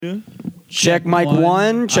Check mic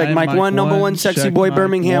one. Check mic one. Number one sexy boy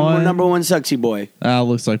Birmingham. We're number one sexy boy.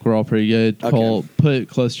 Looks like we're all pretty good. Okay. Cole, put it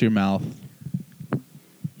close to your mouth.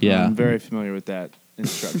 Yeah. I'm very familiar with that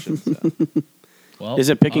instruction. So. Well, Is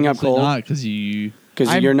it picking up, obviously Cole? Not because you. Because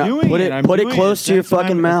I'm you're not. doing Put it. it. I'm Put it doing close it. to your Next to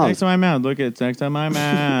fucking my- mouth. Next to my mouth. Look, it's next to my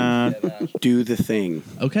mouth. Do the thing.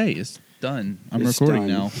 Okay, it's done. I'm It's recording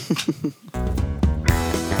done. now.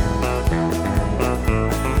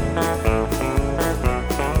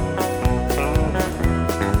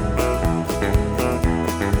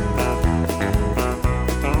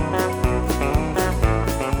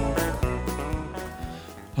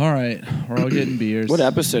 All right, we're all getting beers. What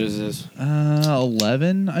episode is this?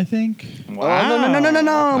 11, I think. Wow. Oh,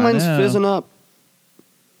 no! I Mine's know. fizzing up.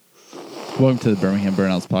 Welcome to the Birmingham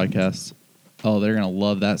Burnouts podcast. Oh, they're gonna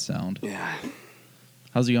love that sound. Yeah,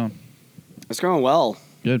 How's it going? it's going well.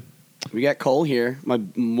 Good. We got Cole here.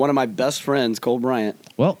 One of my best friends, Cole Bryant,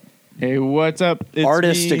 Well, Hey, what's up? It's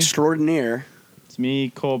artist me. extraordinaire. It's me,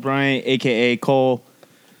 Cole Bryant, a.k.a. Cole.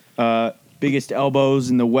 Biggest elbows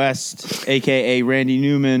in the West, a.k.a. Randy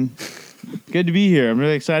Newman. Good to be here. I'm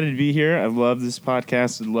really excited to be here. I love this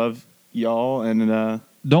podcast. I love y'all. And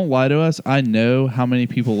don't lie to us. I know how many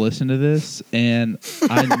people listen to this, and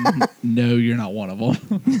I know you're not one of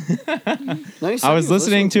them. Nice. I was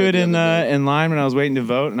listening to it in the other day. in line when I was waiting to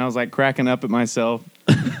vote, and I was like cracking up at myself.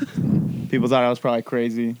 People thought I was probably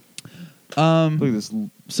crazy. Look at this.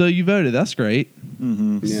 So you voted. That's great.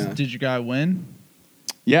 Yeah. Did your guy win?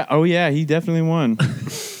 Yeah. Oh, yeah. He definitely won.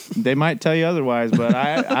 They might tell you otherwise, but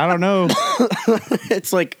I don't know.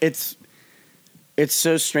 It's like it's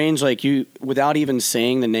so strange. Like you, without even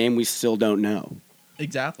saying the name, we still don't know.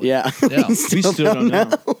 Exactly. Yeah. Yeah. We still don't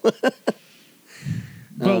know.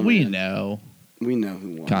 But we know We know who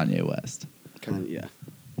won. Kanye West. Kanye. Yeah.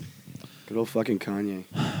 Good old fucking Kanye.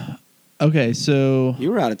 Okay, so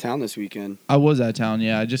You were out of town this weekend. I was out of town.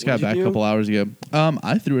 Yeah, I just got What'd you back a do? couple hours ago.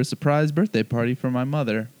 I threw a surprise birthday party for my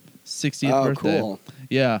mother. 60th Oh, birthday. cool.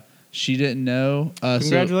 Yeah, she didn't know. So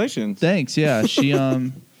Congratulations. thanks. Yeah, she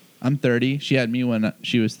I'm 30. She had me when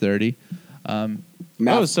she was 30.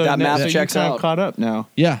 Math, so that now- math so checks you're kind out. of caught up now.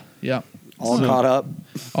 Yeah. All So- caught up.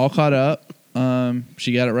 All caught up.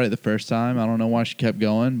 She got it right the first time. I don't know why she kept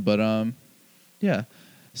going, but yeah.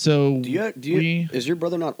 So Do you? Is your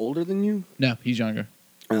brother not older than you? No, he's younger.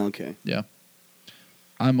 Oh, okay. Yeah.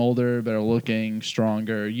 I'm older, better looking,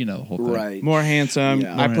 stronger. You know the whole thing. Right. More handsome.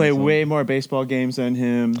 Yeah. I More play handsome. way more baseball games than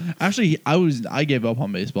him. Actually, I gave up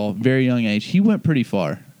on baseball very young age. He went pretty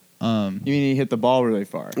far. You mean he hit the ball really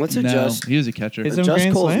far? Let's No, adjust. he was a catcher. Is it- Adjust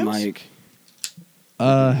Grand Cole's Slams? mic.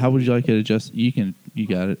 How would you like it adjust? You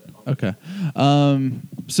got it. Okay.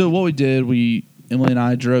 So what we did, Emily and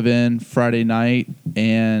I drove in Friday night,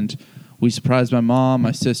 and we surprised my mom,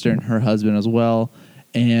 my sister, and her husband as well.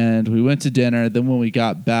 And we went to dinner. Then when we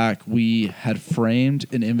got back, we had framed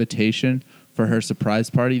an invitation for her surprise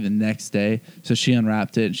party the next day. So she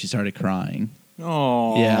unwrapped it and she started crying.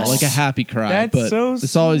 Oh, Yeah, like a happy cry. That's but so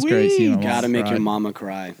it's always great seeing my sweet. mom Gotta make cry. your mama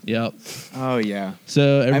cry. Yep. Oh yeah.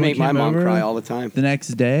 So everyone I make my came mom over cry all the time. the next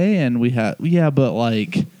day, and we had but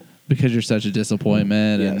like because you're such a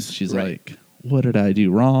disappointment, and Yes, she's right. like, "What did I do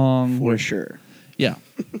wrong?" For sure. Yeah,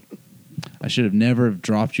 I should have never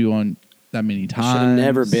dropped you on that many I times. should have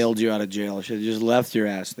never bailed you out of jail. I should have just left your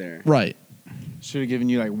ass there. Right, Should have given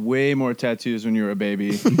you like way more tattoos when you were a baby,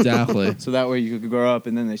 exactly. so that way you could grow up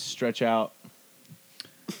and then they stretch out.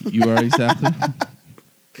 You are exactly.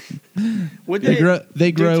 Would They grow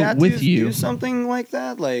do with tattoos you. Do something like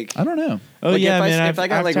that, like I don't know. Oh Like, yeah, if I- man. if I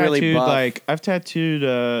got, I've like, really tattooed, buff- I've tattooed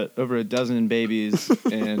over a dozen babies,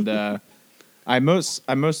 and I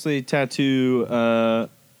mostly tattoo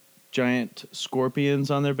giant scorpions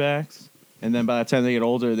on their backs, and then by the time they get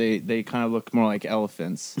older, they kind of look more like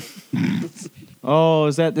elephants. Oh,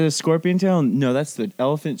 is that the scorpion tail? No, that's the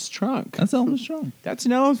elephant's trunk. That's almost strong. That's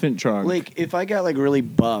an elephant trunk. like if I got like really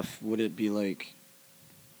buff, would it be like?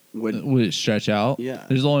 Would Would it stretch out? Yeah.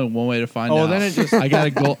 There's only one way to find out. Oh, then it just I got to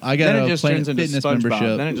go. I got then it a just Planet turns into Fitness SpongeBob.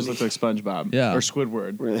 membership. Then it just looks like SpongeBob. Yeah. Or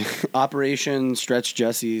Squidward. really- Operation Stretch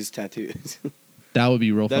Jesse's tattoos? That would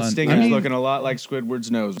be real That fun. stinger's I mean, looking a lot like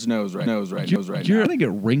Squidward's nose right You're now. gonna get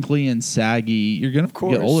wrinkly and saggy. You're gonna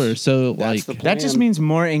course. get older. So That's the like, plan. That just means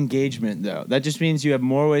more engagement, though. That just means you have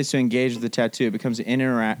more ways to engage with the tattoo. It becomes an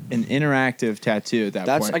interactive tattoo at that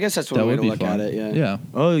That's. point. I guess that's that one way would to be look fun. at it. Yeah. Yeah.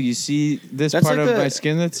 Oh, you see this That's part like of the- my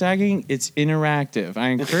skin that's sagging? It's interactive. I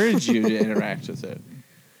encourage you to interact with it.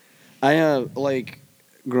 I like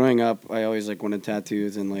growing up. I always like wanted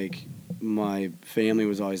tattoos, and like my family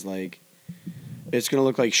was always like, "It's gonna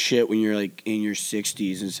look like shit when you're like in your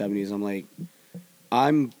 60s and 70s." I'm like,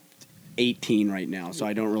 I'm 18 right now, so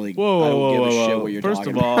I don't really. Whoa, I don't whoa, give whoa, a shit whoa. what you're First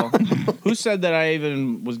talking of about. all, who said that I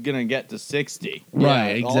even was gonna get to 60? Right,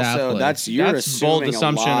 Yeah, exactly. Also, that's you're That's assuming bold a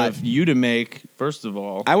assumption lot. of you to make. First of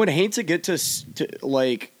all, I would hate to get to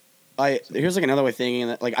like. Here's like another way of thinking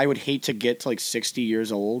that like I would hate to get to like 60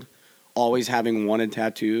 years old, always having wanted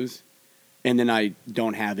tattoos, and then I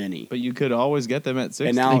don't have any. but you could always get them at 60.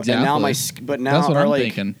 And now, Exactly. and now my but now That's what or I'm like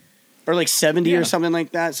thinking. or like 70 Yeah. or something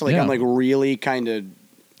like that. So like Yeah. I'm like really kind of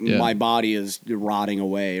Yeah. my body is rotting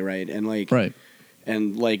away, right? And like Right.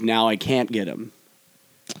 and like now I can't get them.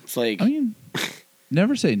 It's like I mean,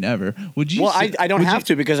 never say never. Would you? well, say, I don't would have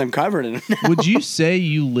to because I'm covered in them. You, would you say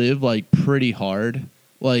you live like pretty hard?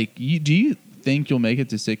 Like, do you think you'll make it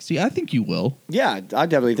to 60? I think you will. Yeah, I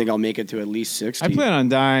definitely think I'll make it to at least 60. I plan on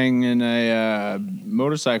dying in a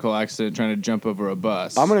motorcycle accident trying to jump over a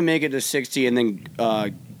bus. I'm gonna make it to 60 and then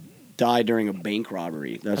die during a bank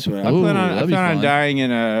robbery. That's what I Ooh, plan on that'd be fun. dying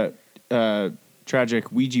in a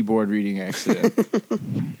tragic Ouija board reading accident.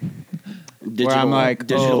 digital, I'm like,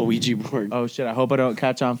 digital oh. Ouija board. Oh shit! I hope I don't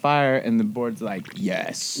catch on fire. And the board's like,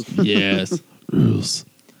 yes, Yes. Rules.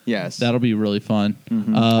 yes. That'll be really fun. I would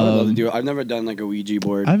love to Um, do it. I've never done like a Ouija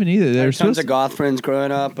board. I haven't either. I had There's tons of goth friends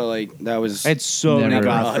growing up, but like that was It's so many Never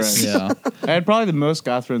goth us. friends. Yeah. I had probably the most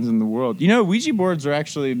goth friends in the world. You know, Ouija boards are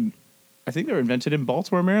actually, I think they were invented in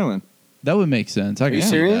Baltimore, Maryland. That would make sense. I you can see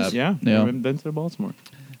serious? that. Yeah, they Yeah. were invented in Baltimore.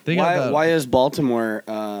 They got why. that- Why is Baltimore?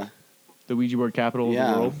 The Ouija board capital of the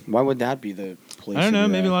Yeah, world. why would that be the place? I don't to know.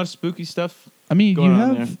 do Maybe that? a lot of spooky stuff. I mean, you going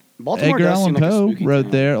on have Baltimore Edgar does Allan seem like a Poe spooky wrote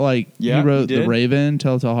town. there. Like Yeah, he wrote he The did. Raven,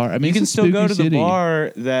 Telltale Heart. I mean, You can it's a still go spooky to the city.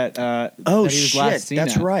 bar that Oh that he was shit, last seen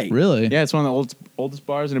that's at. right. Really? Yeah, it's one of the oldest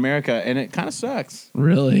bars in America, and it kind of sucks.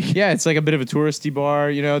 Really? Yeah, it's like a bit of a touristy bar.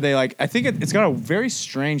 You know, they like. I think it's got a very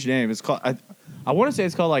strange name. It's called. I want to say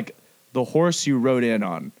it's called like the horse you rode in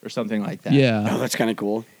on, or something like that. Oh, Yeah. that's kind of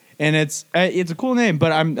cool. And it's a cool name,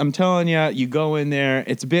 but I'm telling you, you go in there.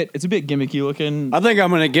 It's a bit gimmicky looking. I think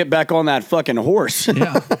I'm gonna get back on that fucking horse.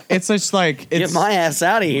 Yeah. It's just like Get it's my ass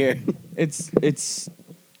out of here. it's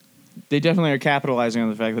they definitely are capitalizing on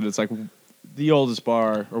the fact that it's like the oldest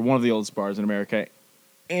bar or one of the oldest bars in America,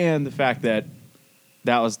 and the fact that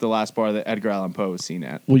that was the last bar that Edgar Allan Poe was seen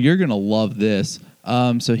at. Well, you're gonna love this.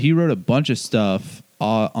 So he wrote a bunch of stuff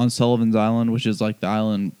on Sullivan's Island, which is like the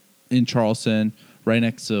island in Charleston, right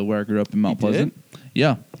next to where I grew up in Mount He did? Pleasant.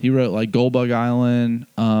 Yeah, he wrote like Goldbug Island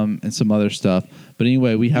and some other stuff. But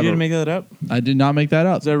anyway, we You have. didn't make that up? I did not make that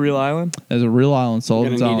up. Is that a real island? There's a real island, I'm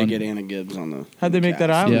Sullivan's gonna need to Island. get Anna Gibbs on the. How'd they make that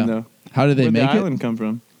cast. island Yeah. though? How did they Where'd make the it? island come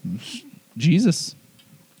from? Jesus.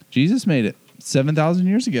 Jesus made it 7,000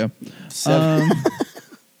 years ago. Seven-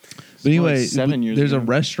 But anyway, like 7 years there's a ago.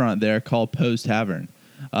 restaurant there called Poe's Tavern,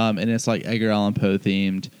 and it's like Edgar Allan Poe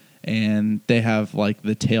themed, and they have like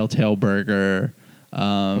the Telltale Burger,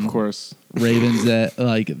 Of course. Ravens that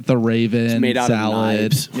like the Raven It's made out of salad.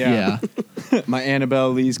 knives. Yeah. My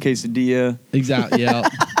Annabelle Lee's quesadilla. Exactly. Yeah.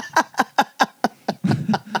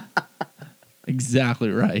 Exactly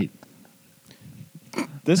right.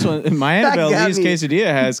 This one, my Annabelle got Lee's me. quesadilla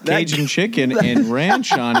has That- Cajun chicken and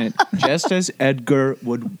ranch on it, just as Edgar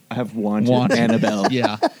would have wanted Annabelle.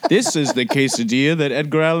 Yeah. This is the quesadilla that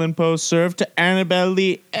Edgar Allan Poe served to Annabelle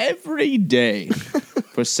Lee every day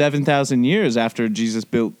for 7,000 years after Jesus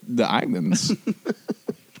built the islands.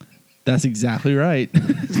 That's exactly right.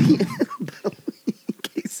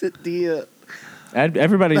 Quesadilla.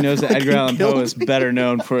 Everybody knows that Edgar Allan Poe killed is better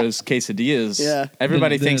known for his quesadillas. Yeah.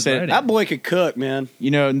 Everybody Than thinks his that, writing. That boy could cook, man.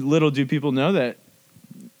 you know, little do people know that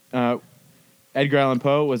Edgar Allan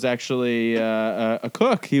Poe was actually a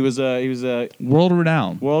cook. He was a World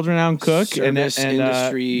renowned. world-renowned cook, Service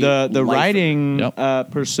industry the lifer. writing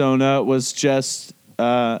Yep. persona was just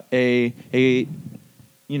a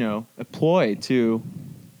ploy to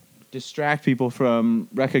distract people from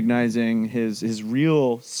recognizing his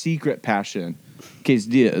real secret passion,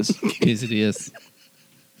 quesadillas. Quesadillas.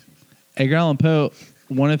 Edgar Allan Poe,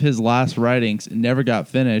 one of his last writings, never got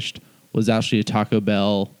finished, was actually a Taco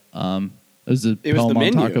Bell. It was a It was poem the on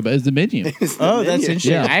menu. Taco Bell. It was the menu. Oh, that's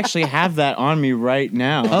interesting. Yeah. I actually have that on me right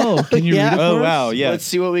now. Oh, can you Yeah. read it for Oh us? wow, yeah. Let's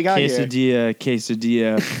see what we got here.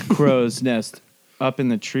 Quesadilla, crow's nest, up in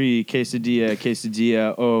the tree.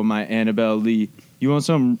 Quesadilla, oh my Annabelle Lee. You want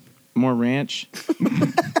some more ranch?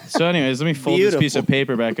 So anyways, let me fold this piece of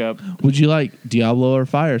paper back up. Would you like Diablo or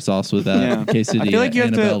fire sauce with that Yeah. quesadilla? I feel like you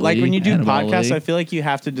have to, Annabelle like when Lee, you do Annabelle podcasts, Lee? I feel like you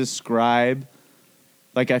have to describe,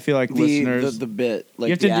 like I feel like The listeners, the bit, like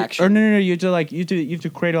you have the to, action. or no, you have to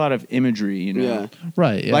create a lot of imagery, you know? Yeah.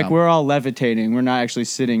 Right, yeah. Like we're all levitating, we're not actually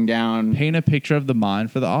sitting down. paint a picture of the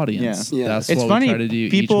mind for the audience. Yeah. Yeah. That's It's what funny, we try to do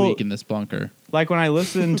people- each week in this bunker. Like when I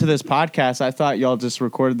listened to this podcast, I thought y'all just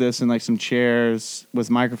recorded this in like some chairs with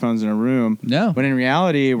microphones in a room. No. But in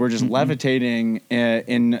reality, we're just levitating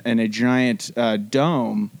in a giant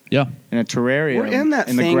dome Yeah. in a terrarium We're in that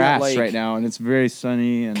the thing that, grass like, right now, and it's very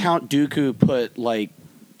sunny. And Count Dooku put like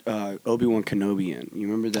Obi-Wan Kenobi in. You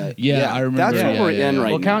remember that? Yeah, I remember. That's what Yeah, we're yeah, in yeah. right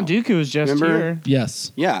well, now. Count Dooku was just Remember? here.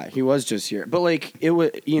 Yes. Yeah, he was just here. But like it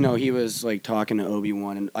was, he was like talking to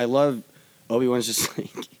Obi-Wan, and I love Obi-Wan's just like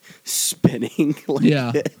spinning like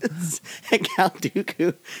Yeah. this. And Count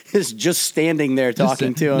Dooku is just standing there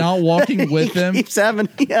talking to him. Not walking with him. He keeps having,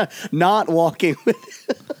 not walking with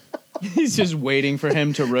He's just waiting for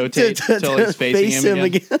him to rotate to until he's facing face him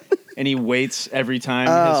again. And he waits every time.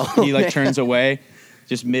 Oh, He like man. turns away,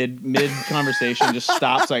 just mid conversation, just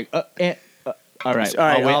stops. Like, all right, All right,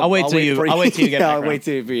 I'll wait till you. for I'll wait till you get. yeah, back I'll around. wait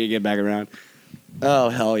till you get back around. Oh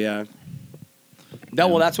hell yeah!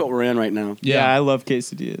 Well, that's what we're in right now. Yeah, I Yeah. love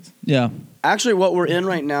quesadillas. Yeah. Actually, what we're in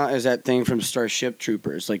right now is that thing from Starship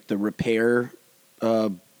Troopers, like the repair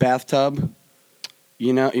bathtub.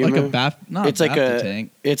 You know, you Like a remember? bath. Not It's a like bath a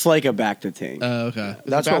tank. It's like a Bacta tank. Okay.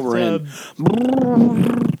 That's The what we're in.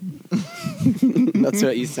 bathtub, That's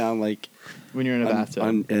what you sound like when you're in a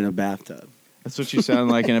bathtub. in a bathtub. That's what you sound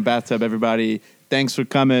like in a bathtub. Everybody, thanks for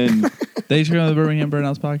coming. Thanks for coming to the Birmingham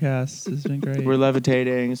Burnouts podcast. It's been great. We're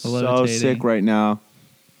levitating. So levitating. sick right now.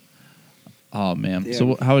 Oh man. Yeah.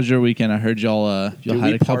 So how was your weekend? I heard y'all Dude, had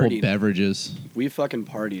we a couple partied. beverages. We fucking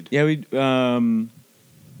partied. Yeah, we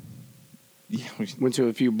Went to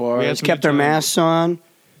a few We had bars, some kept good our times. masks on,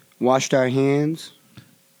 washed our hands.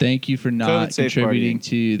 Thank you for not COVID-safe contributing partying.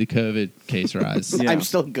 to the COVID case rise. Yeah. I'm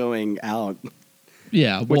still going out,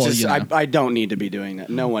 Yeah. which Well, is you know. I don't need to be doing that.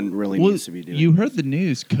 No one really Well, needs to be doing. you heard the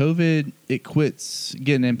news. COVID, it quits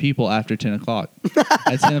getting in people after 10 o'clock.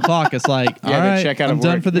 At 10 o'clock, it's like, all Yeah, right, they check out I'm of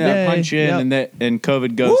done work. for the Yeah, day. punch in, Yep. and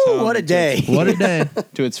COVID goes Woo, home what a day! What a day.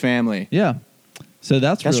 to its family. Yeah. So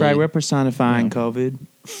that's That's really, right. We're personifying Yeah. COVID.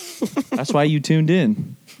 That's why you tuned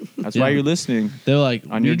in. That's why Yeah. you're listening They're like,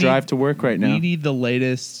 on we your need- drive to work right now. We need the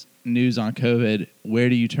latest news on COVID. Where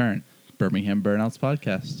do you turn? Birmingham Burnouts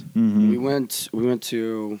podcast. Mhm. We went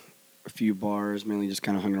to a few bars, mainly just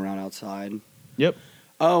kind of hung around outside. Yep.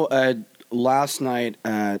 Oh, last night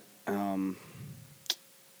at where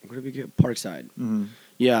did we get? Parkside. Mhm.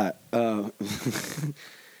 Yeah,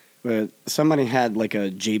 but somebody had like a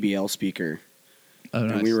JBL speaker, Oh,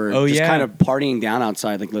 nice. and we were Oh, just yeah. kind of partying down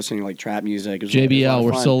outside, like listening to like trap music. It was a lot JBL, of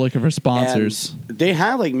we're fun. still looking for sponsors. And they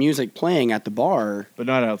have like music playing at the bar, But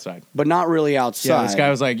not outside. but not really outside. Yeah, this guy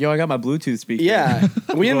was like, "Yo, I got my Bluetooth speaker." Yeah,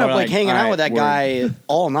 we ended People up are like like, hanging "All out right, with that word." guy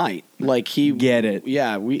all night. Like he Get it.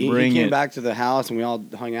 Yeah, he Bring came it. back to the house and we all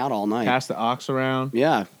hung out all night. Passed the aux around.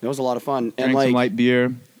 Yeah, it was a lot of fun. Drank And like, some light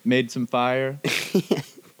beer. Made some fire.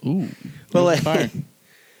 Ooh. but Made like, some fire.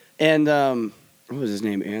 and what was his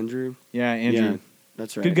name? Andrew. Yeah, Andrew. Yeah,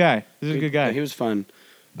 that's right. Good guy. This is a good guy. He was fun.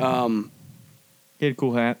 He had a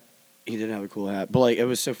cool hat. He did have a cool hat, but like it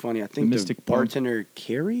was so funny. I think the Mystic Punk. bartender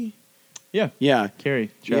Carrie. Yeah. Yeah, Carrie.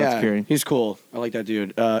 Shout out to Carrie. he's cool. I like that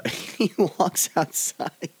dude. He walks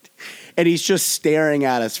outside, and he's just staring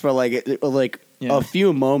at us for like Yeah. a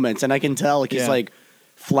few moments, and I can tell like he's Yeah. like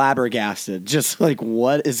flabbergasted, just like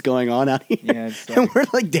what is going on out here? Yeah, it's and we're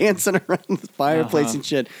like dancing around the fireplace Uh-huh. and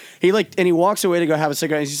shit. He walks away to go have a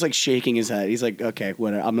cigarette. And he's just like shaking his head. He's like, okay,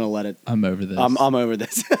 whatever. I'm gonna let it. I'm over this. I'm over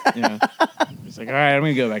this. Yeah. He's like, all right, I'm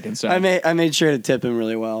gonna go back inside. I made sure to tip him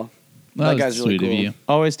really well. that that was guy's really sweet of cool. you.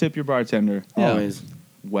 Always tip your bartender. Yeah. Always.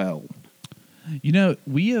 Well. You know,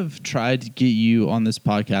 we have tried to get you on this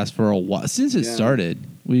podcast for a while. Since it Yeah. started,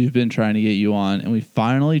 we've been trying to get you on, and we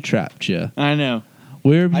finally trapped you. I know.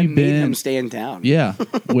 Where have I you made been? him stay in town. Yeah.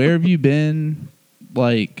 Where have you been,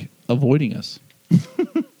 like, avoiding us?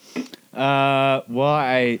 Well,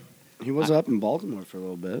 He was up in Baltimore for a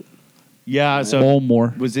little bit. so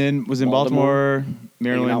Baltimore. was in Baltimore. Baltimore, Hanging out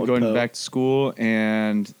Maryland, with going Poe. back to school,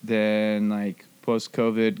 and then like post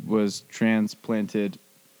COVID was transplanted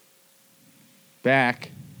back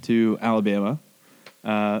to Alabama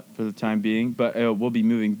for the time being. But we'll be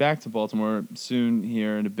moving back to Baltimore soon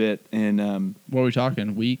here in a bit. And What are we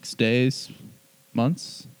talking? Weeks, days,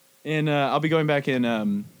 months? I'll be going back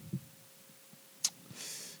in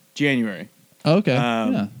January.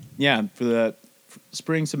 Okay. Yeah, for the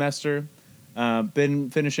spring semester. Been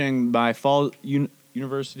finishing my fall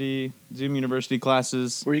university, Zoom university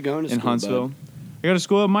classes Where are you going to in school, Huntsville. bud? I go to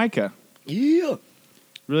school at Micah. Yeah.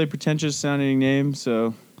 Really pretentious sounding name,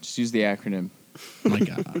 so just use the acronym. My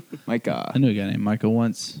God. Micah. I knew a guy named Michael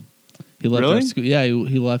once. He left Really? our school. Yeah,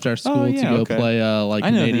 he left our school yeah, to go okay. play I know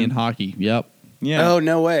Canadian him. hockey. Yep. Yeah. Oh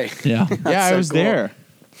no way. Yeah. yeah, I so was cool. there.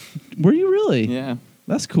 Were you really? Yeah.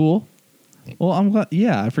 That's cool. Well, I'm glad.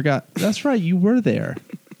 Yeah, I forgot. That's right. You were there.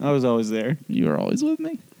 I was always there. You were always with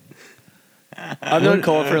me. I've known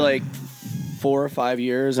Cole for like 4 or 5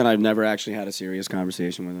 years, and I've never actually had a serious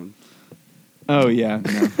conversation with him. Oh yeah,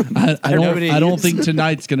 no. I don't think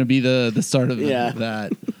tonight's going to be the start of Yeah.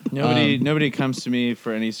 that. Nobody comes to me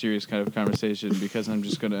for any serious kind of conversation because I'm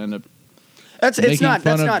just going to end up. It's Making not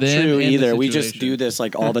fun that's of not them true and the either. We just situation. do this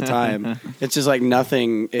like all the time. It's just like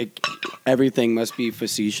nothing. Everything must be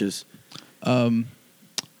facetious.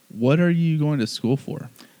 What are you going to school for?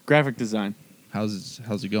 Graphic design. How's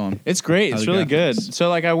it going? It's great. How's It's the really good. graphics? So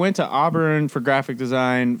like I went to Auburn for graphic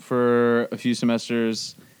design for a few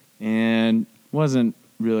semesters and wasn't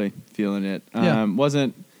really feeling it. Yeah.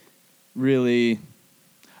 Wasn't really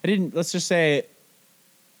let's just say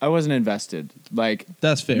I wasn't invested. Like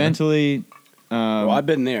That's fair. mentally Well, I've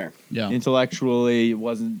been there. Yeah. intellectually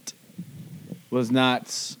was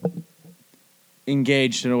not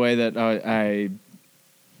engaged in a way that I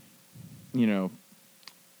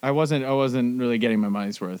wasn't really getting my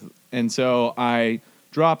money's worth. And so I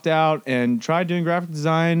dropped out and tried doing graphic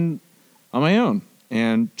design on my own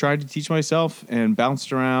and tried to teach myself and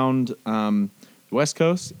bounced around the West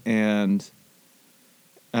Coast and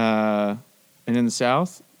in the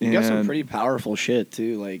South. You got some And- pretty powerful shit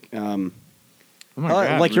too. Like, oh my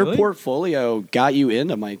God, like your really? portfolio got you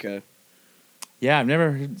into Micah. Yeah, I've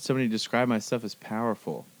never heard somebody describe my stuff as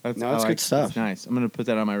powerful. No, that's I good stuff. That's nice. I'm gonna put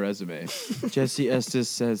that on my resume. Jesse Estes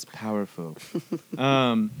says powerful.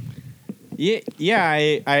 I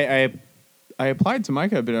applied to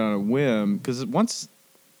Micah a bit on a whim because once,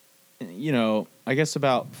 I guess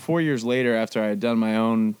about 4 years later, after I had done my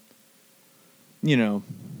own,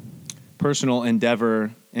 personal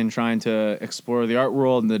endeavor in trying to explore the art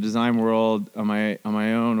world and the design world on my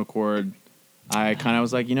own accord, I kind of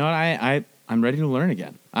was like, you know what, I'm ready to learn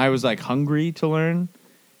again. I was like hungry to learn,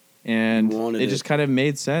 and Wanted it it. just kind of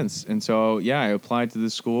made sense. And so I applied to the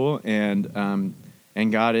school and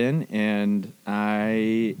got in, and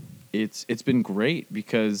it's been great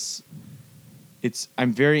because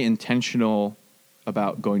I'm very intentional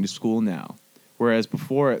about going to school now, whereas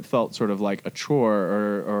before it felt sort of like a chore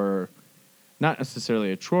or not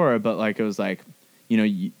necessarily a chore, but like it was like,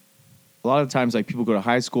 a lot of times, like people go to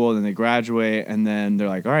high school and then they graduate, and then they're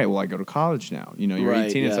like, "All right, well, I go to college now." You're Right,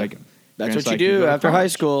 18. It's yeah. like That's parents what like, you do go to after high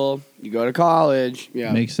college. school. You go to college.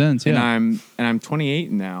 Yeah. Makes sense. And Yeah. I'm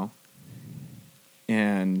 28 now,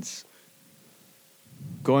 and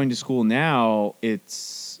going to school now,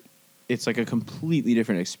 it's like a completely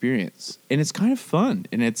different experience, and it's kind of fun,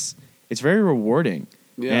 and it's very rewarding.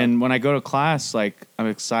 Yeah. And when I go to class, like I'm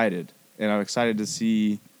excited, and I'm excited to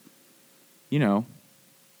see,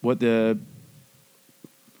 what the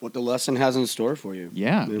what the lesson has in store for you.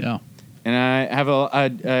 yeah. Yeah. And I have a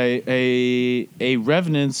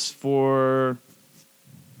reverence for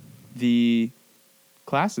the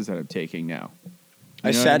classes that I'm taking now.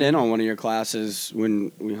 I sat in on one of your classes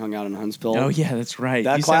when we hung out in Huntsville. Oh yeah, that's right.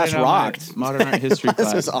 That You class sat in on my rocked. Modern art history This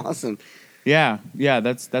class. was awesome. Yeah.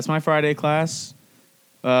 That's my Friday class.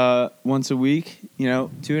 Once a week,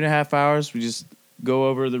 2.5 hours. We just go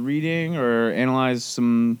over the reading or analyze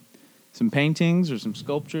some paintings or some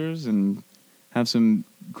sculptures and have some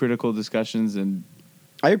critical discussions. And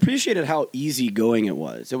I appreciated how easygoing it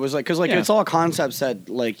was. It was like, because like Yeah. it's all concepts that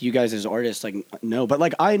like you guys as artists like know, but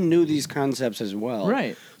like I knew these concepts as well.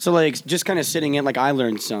 Right. So like just kind of sitting in, like I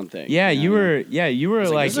learned something. yeah, you you know? were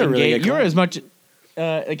like, like this is a really engaged. good You were class. as much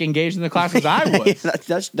like engaged in the class as I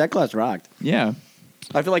was. that class rocked. Yeah.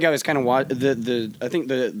 I feel like I was kind of I think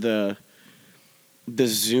the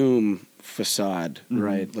Zoom facade, Mhm.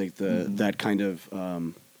 right? Like that kind of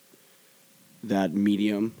that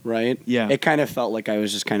medium, right? Yeah. It kind of felt like I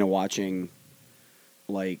was just kind of watching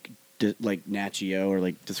like Nat Geo or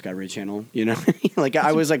like Discovery Channel, like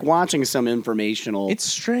I was like watching some informational. It's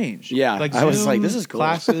strange. Yeah, Like I was like, Zoom this is cool.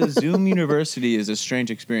 Classes, Zoom University is a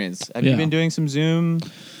strange experience. Have Yeah. you been doing some Zoom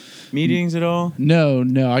meetings at all? No,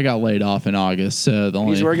 I got laid off in August. So the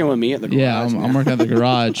only He's working with me at the garage. yeah, I'm man. working at the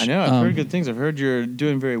garage. I know. I've heard good things. I've heard you're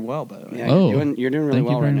doing very well, by the way. Yeah, Oh, you're doing really thank you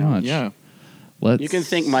well right very now. much. Yeah. Let's, You can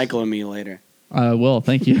thank Michael and me later. I will.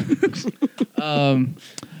 Thank you.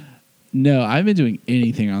 No, I haven't been doing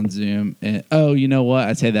anything on Zoom. And, you know what?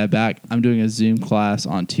 I take that back. I'm doing a Zoom class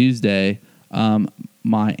on Tuesday.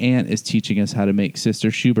 My aunt is teaching us how to make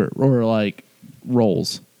Sister Schubert or like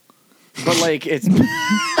rolls. But like it's,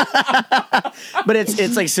 but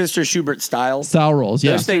it's like Sister Schubert style. Style rolls.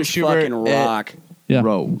 Yeah. Those things Schubert, fucking rock. Yeah.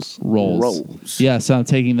 Rolls. Rolls. Yeah. So I'm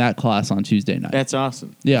taking that class on Tuesday night. That's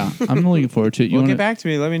awesome. Yeah. I'm looking forward to it. You Well, want get back to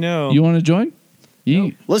me. Let me know. You want to join?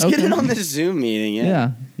 Let's get okay. in on this Zoom meeting.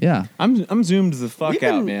 Yeah. I'm zoomed the fuck We've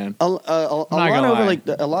out, been- man. A lot gonna over lie.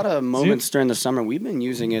 a lot of moments during the summer. We've been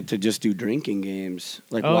using it to just do drinking games.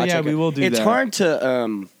 Like, Oh, watch yeah, like we will do It's that. hard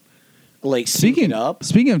to sync it up.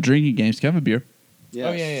 Speaking of drinking games, can I have a beer? Yes.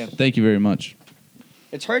 Oh, yeah. Thank you very much.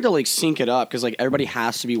 It's hard to sync it up because everybody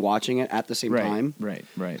has to be watching it at the same time. Right.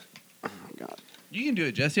 Oh my god, You can do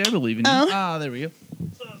it, Jesse. I believe in you. Oh. There we go.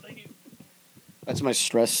 that's my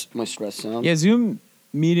stress sound. Yeah, Zoom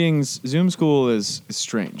school is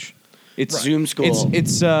strange. It's Zoom school.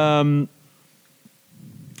 It's when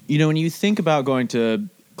you think about going to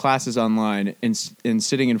classes online and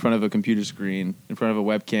sitting in front of a computer screen, in front of a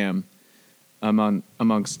webcam,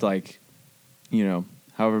 amongst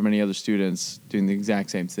however many other students doing the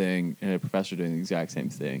exact same thing and a professor doing the exact same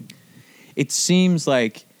thing, it seems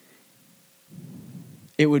like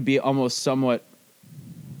it would be almost somewhat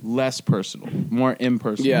less personal, more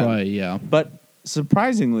impersonal. Yeah. Right, yeah. But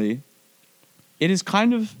surprisingly, it is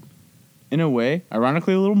kind of, in a way,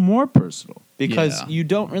 ironically, a little more personal because Yeah. you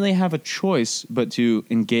don't really have a choice but to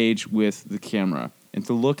engage with the camera and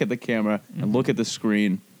to look at the camera and look at the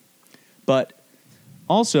screen. But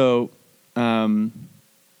also,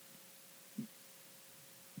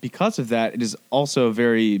 because of that, it is also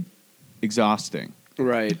very exhausting.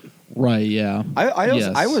 Right. Right, yeah.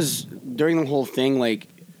 I was during the whole thing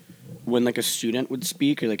when a student would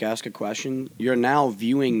speak or ask a question, you're now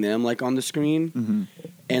viewing them on the screen,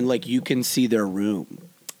 and you can see their room,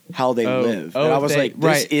 how they live. And I if was they- this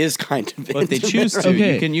right. is kind of But if they intimate. choose to,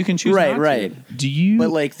 Okay. you can choose right, not right. to. Do you...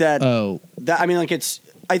 But that, Oh, that I mean, it's.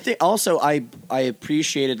 I think also I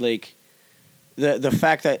appreciated the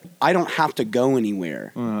fact that I don't have to go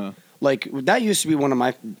anywhere. Uh-huh. That used to be one of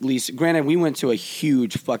my least. Granted, we went to a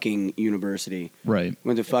huge fucking university. right.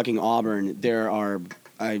 Went to fucking Auburn. There are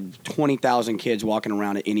 20,000 kids walking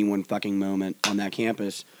around at any one fucking moment on that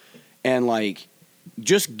campus, and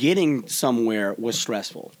just getting somewhere was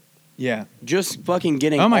stressful. Yeah. Just fucking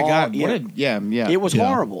getting. Oh my all- god! yeah. Yeah. It was Yeah.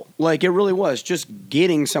 horrible. It really was. Just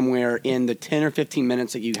getting somewhere in the 10 or 15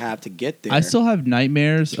 minutes that you have to get there. I still have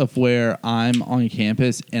nightmares of where I'm on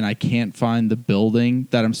campus and I can't find the building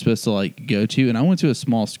that I'm supposed to go to. And I went to a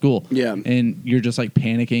small school. Yeah. And you're just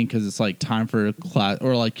panicking because it's time for a class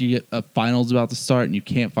or you get a finals about to start and you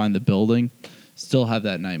can't find the building. Still have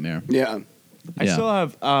that nightmare. Yeah. I Yeah. still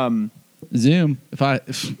have. Zoom.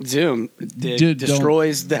 Zoom Dude, don't-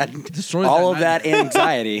 destroys Destroys all that of that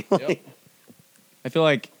anxiety. I feel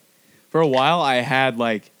like for a while I had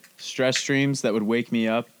stress streams that would wake me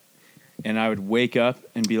up, and I would wake up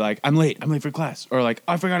and be like, I'm late for class, or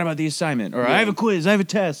I forgot about the assignment, or I have a quiz, I have a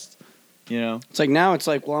test. It's now it's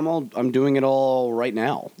well, I'm doing it all right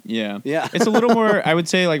now. Yeah. Yeah. It's a little more, I would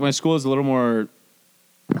say my school is a little more,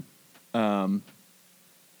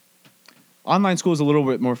 online school is a little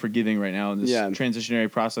bit more forgiving right now in this Yeah.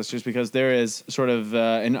 transitionary process, just because there is sort of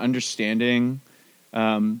an understanding,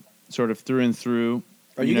 sort of through and through.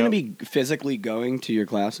 Are you going to be physically going to your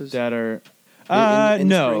classes? that are in the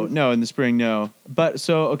no spring? in the spring, no. But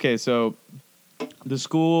so the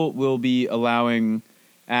school will be allowing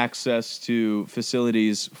access to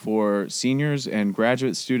facilities for seniors and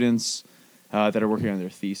graduate students that are working on their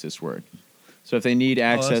thesis work. So if they need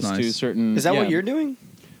access to nice. certain, Is that what yeah. you're doing?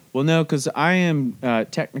 Well, no, because I am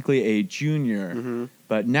technically a junior, Mm-hmm.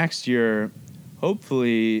 but next year,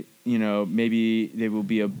 hopefully, maybe they will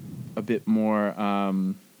be a bit more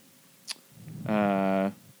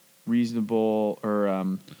reasonable, or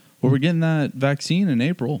Well, we're getting that vaccine in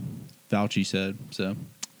April, Fauci said. So,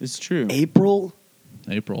 it's true. April?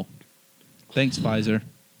 April. Thanks, Pfizer.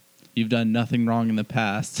 You've done nothing wrong in the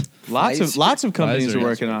past. Lots of companies Pfizer, are yes.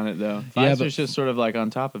 working on it though. Yeah, Pfizer's but- just sort of on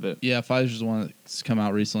top of it. Yeah, Pfizer's the one that's come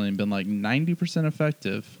out recently and been 90%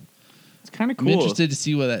 effective. It's kind of I'm cool. interested to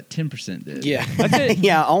see what that 10% did. Yeah. That's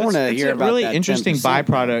yeah, I want to It's hear a about really that interesting 10%.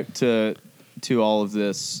 byproduct to all of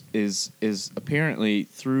this is apparently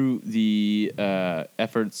through the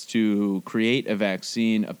efforts to create a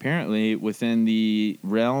vaccine, apparently within the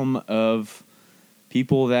realm of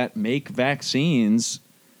people that make vaccines,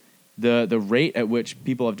 the rate at which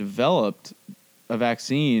people have developed a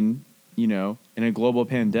vaccine, in a global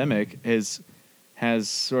pandemic has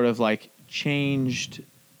sort of changed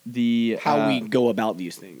the How we go about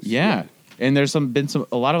these things. yeah. And there's been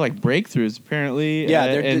a lot of breakthroughs apparently. Yeah,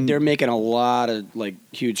 and they're making a lot of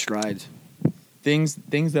huge strides. things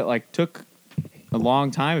that took a long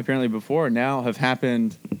time apparently before now have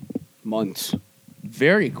happened Months.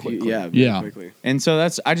 very quickly. Yeah. Yeah. Quickly. And so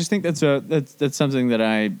I just think that's something that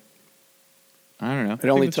I don't know. It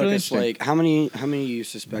only it's took really us interesting. how many you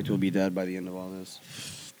suspect will be dead by the end of all this?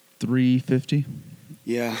 350.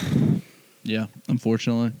 Yeah. Yeah,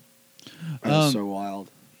 unfortunately. That's so wild.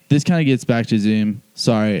 This kind of gets back to Zoom.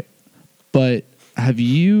 Sorry. But have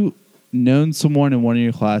you known someone in one of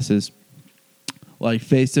your classes, like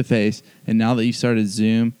face to face, and now that you started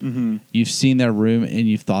Zoom, you've seen their room and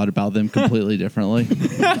you've thought about them completely differently?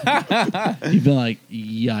 You've been like,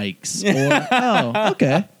 yikes. Or, oh,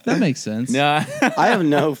 okay. That makes sense. No, I have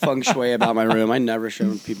no feng shui about my room. I never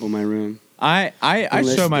show people my room. I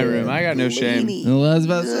Unless show my the room. I got no shame. lady- And I was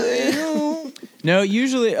about to say, No,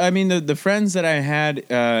 usually, I mean, the friends that I had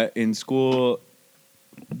in school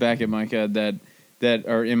back at Micah that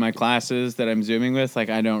are in my classes that I'm Zooming with, like,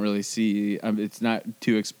 I don't really see. It's not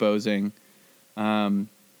too exposing. But,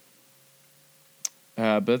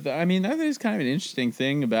 I mean, that is kind of an interesting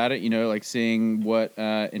thing about it, you know, like seeing what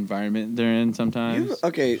environment they're in sometimes.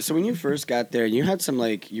 Okay, so when you first got there, you had some,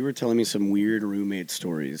 like, you were telling me some weird roommate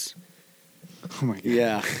stories. Oh, my God.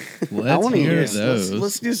 Yeah. let's I want to hear hear those.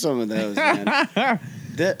 Let's do some of those, man.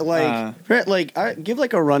 Give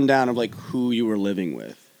like a rundown of like who you were living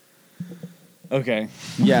with. Okay.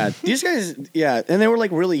 Yeah, these guys. Yeah, and they were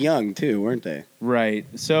like really young too, weren't they? Right.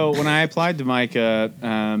 So when I applied to Micah,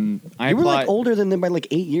 I You were applied. like older than them by like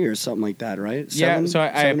 8 years, something like that, right? Yeah. So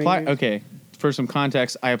I 7, 8 applied. years? Okay. For some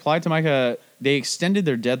context, I applied to Micah. They extended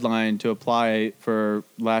their deadline to apply for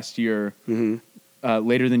last year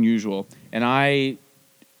later than usual, and I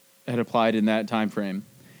had applied in that time frame,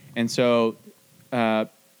 and so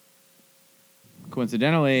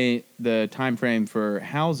coincidentally, the time frame for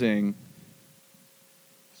housing.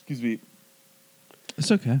 Excuse me.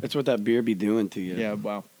 It's okay. That's what that beer be doing to you. Yeah.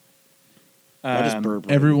 Wow. I just burped.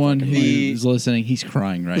 right Everyone in the fucking mic. who's listening, he's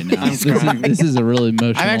crying right now. I'm crying. This is a really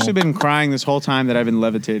emotional. I've actually been crying this whole time that I've been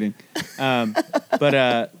levitating.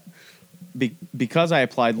 Because I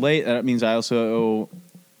applied late, that means I also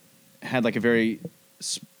had like a very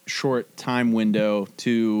short time window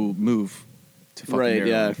to move to fucking Right,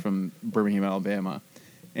 Maryland yeah. from Birmingham, Alabama.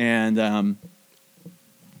 And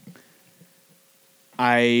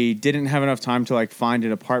I didn't have enough time to like find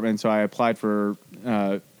an apartment, so I applied for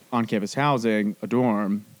on-campus housing, a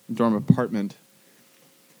dorm apartment.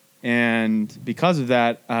 And because of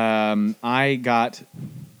that, I got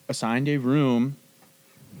assigned a room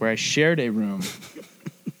where I shared a room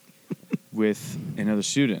with another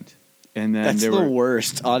student. And then That's there the were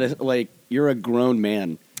worst. Honest, like you're a grown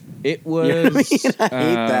man. it You know what I mean? was I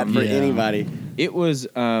hate that for yeah. anybody. it was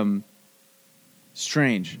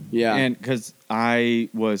strange. Yeah. And because it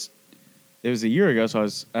was a year ago, so I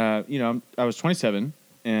was I was 27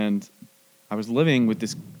 and I was living with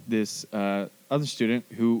this other student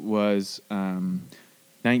who was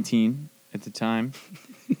 19 at the time.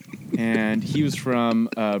 And he was from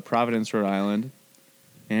Providence, Rhode Island.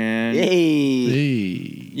 And Yay!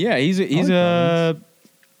 Hey. yeah, he's a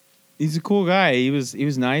cool guy. He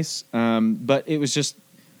was nice. But it was just,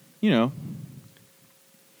 there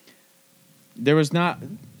was not.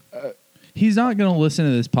 He's not going to listen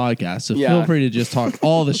to this podcast, so Yeah. feel free to just talk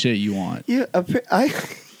all the shit you want. You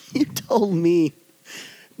told me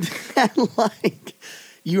that like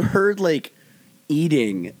you heard like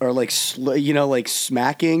eating or like like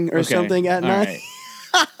smacking or Okay, something at all night.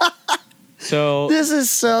 right. So This is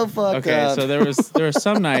so fucked okay, up. so there were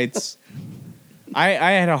some nights I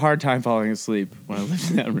had a hard time falling asleep when I lived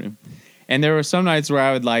in that room. And there were some nights where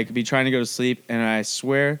I would like be trying to go to sleep and I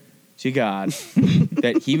swear to God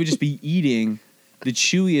that he would just be eating the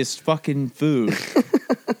chewiest fucking food.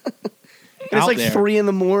 it's out like there. 3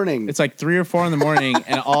 a.m. It's like 3 or 4 in the morning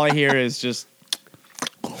and all I hear is just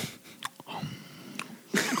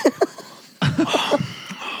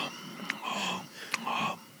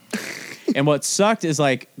And what sucked is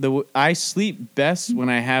like I sleep best when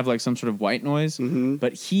I have like some sort of white noise,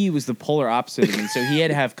 but he was the polar opposite of me. So he had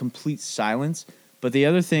to have complete silence. But the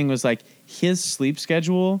other thing was like his sleep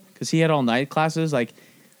schedule, because he had all night classes, like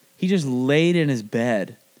he just laid in his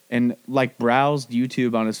bed and like browsed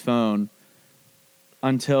YouTube on his phone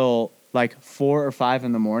until like 4 or 5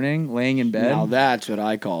 in the morning, laying in bed. Now that's what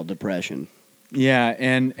I call depression. Yeah,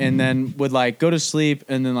 and then would like go to sleep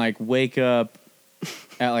and then like wake up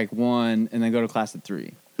at like 1 and then go to class at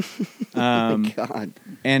 3. God.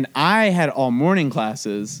 And I had all morning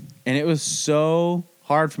classes and it was so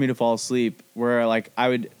hard for me to fall asleep where like I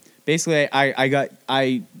would basically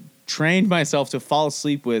I trained myself to fall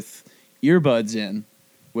asleep with earbuds in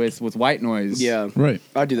with white noise. Yeah. Right.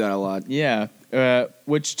 I do that a lot. Yeah.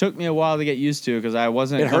 Which took me a while to get used to because I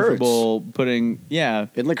wasn't It hurts. comfortable putting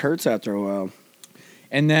It like hurts after a while.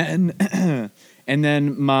 And then and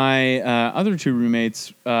then my other 2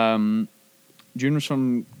 roommates, June was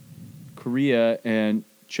from Korea and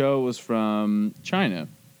Cho was from China.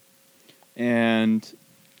 And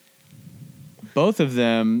both of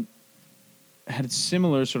them had a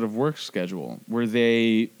similar sort of work schedule where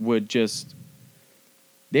they would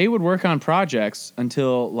work on projects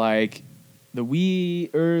until like the wee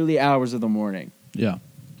early hours of the morning. Yeah.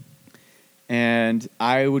 And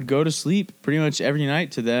I would go to sleep pretty much every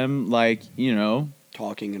night to them, like, you know,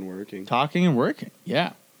 Talking and working.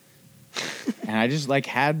 Yeah. And I just like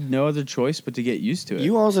had no other choice but to get used to it.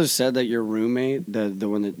 You also said that your roommate, the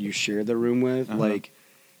one that you shared the room with, like,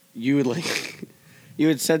 you would like, you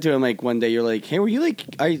had said to him like one day, you're like, hey, were you like,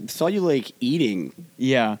 I saw you like eating,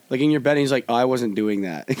 Yeah. like in your bed, and he's like, oh, I wasn't doing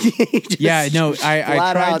that. Yeah, no, I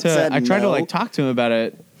flat out said tried to no. like talk to him about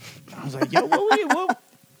it. I was like, yo,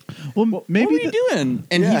 Well, maybe what were you doing?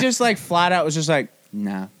 And Yeah. he just like flat out was just like,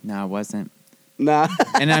 no, I wasn't. Nah.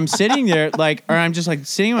 And I'm sitting there like, or I'm just like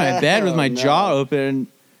sitting on my bed with my no. jaw open,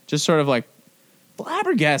 just sort of like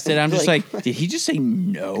flabbergasted. I'm just Like- like, did he just say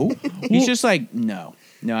no? He's just like, no,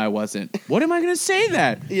 I wasn't. What am I going to say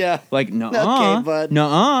that? Yeah. Like, no, Okay, bud.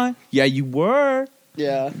 nuh-uh. Yeah, you were.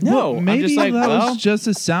 Yeah. No, Well, maybe I'm just like, that well, was just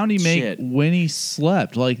a sound he made shit. when he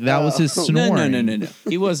slept. Like that was his Oh. snoring. no.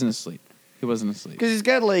 He wasn't asleep. Because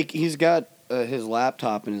he's got his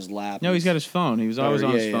laptop in his lap. No, he's got his phone. He was always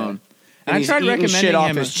on his phone. And I he's tried eating recommending shit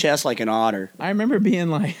off him his chest like an otter. I remember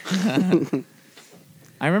being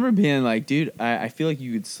like, dude, I feel like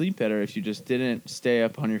you could sleep better if you just didn't stay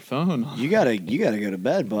up on your phone. You gotta go to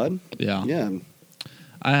bed, bud. Yeah. Yeah.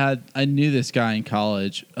 I knew this guy in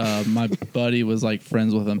college. My buddy was like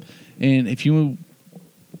friends with him, and if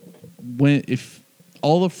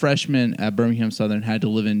all the freshmen at Birmingham Southern had to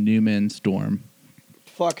live in Newman's dorm,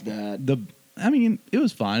 Fuck that. it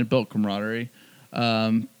was fine, built camaraderie,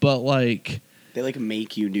 but like They like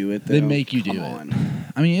make you do it. Though. they make you do Come it.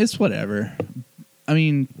 on. It's whatever.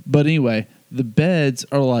 But anyway, the beds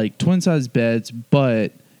are like twin size beds,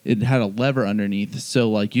 but it had a lever underneath, so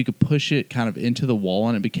like you could push it kind of into the wall,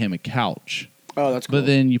 and it became a couch. Oh, that's cool. But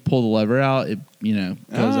then you pull the lever out, it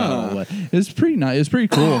goes out all the way. It's pretty nice. It's pretty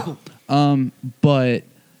cool. But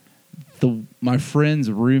my friend's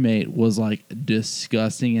roommate was like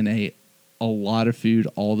disgusting and ate a lot of food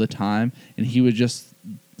all the time, and he would just.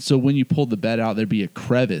 So when you pulled the bed out, there'd be a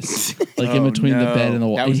crevice like in between the bed and the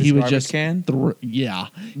wall. That was and his he would garbage just can?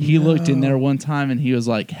 He looked in there one time and he was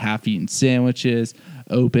like half eating sandwiches,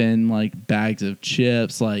 open like bags of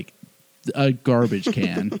chips, like a garbage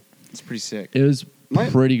can. It's pretty sick. It was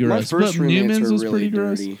pretty gross. My first But roommates Newman's were was really pretty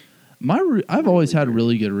gross. dirty. I've always had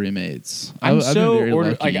really good roommates. I'm I've been so very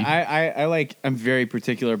ordered. lucky. Like I like. I'm very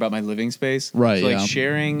particular about my living space. Right, So like yeah.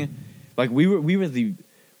 sharing. Like we were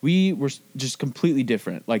just completely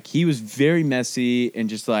different. Like he was very messy and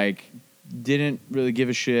just like didn't really give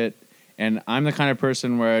a shit. And I'm the kind of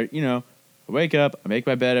person where I wake up, I make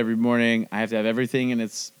my bed every morning. I have to have everything in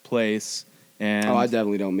its place. And I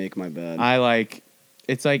definitely don't make my bed. I like.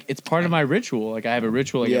 It's like it's part of my ritual. Like I have a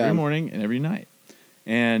ritual like Yeah. every morning and every night.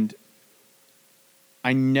 And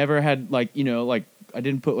I never had like I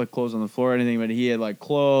didn't put like clothes on the floor or anything, but he had like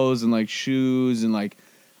clothes and like shoes and like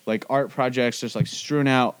art projects just like strewn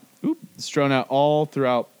out all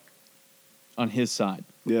throughout on his side.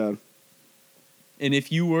 yeah. And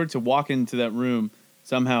if you were to walk into that room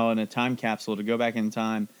somehow in a time capsule to go back in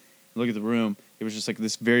time and look at the room, it was just like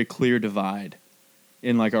this very clear divide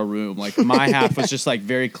in like our room. Like my half was just like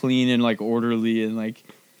very clean and like orderly and like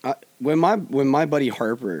When my buddy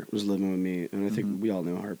Harper was living with me, and I think we all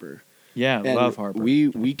know Harper. yeah, And love Harper.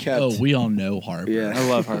 We kept. Oh, we all know Harper. Yeah. I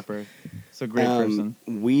love Harper. He's a great person.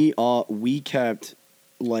 We kept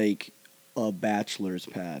like a bachelor's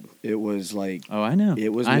pad. It was like Oh, I know. it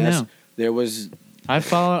was. I mess- know. There was. I've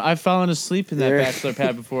fallen asleep in that There- bachelor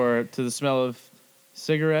pad before to the smell of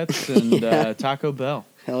cigarettes and Yeah. Taco Bell.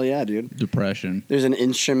 Hell yeah, dude. Depression. There's an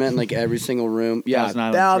instrument in like every single room. Yeah, Thousand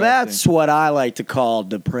Island now Dressing. that's what I like to call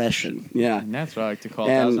depression. Yeah, And that's what I like to call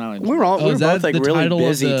and Thousand Island. we were Oh, both is that like the really title of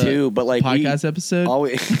busy the too. But like podcast episode? we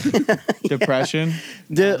always Depression.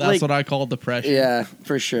 That's like, what I call depression. yeah,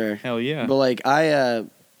 for sure. Hell yeah. But like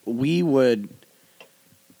we would.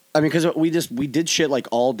 I mean, because we did shit like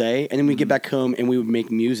all day, and then we get back home and we would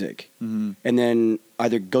make music, Mhm. and then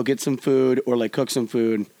either go get some food or like cook some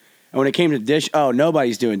food. And when it came to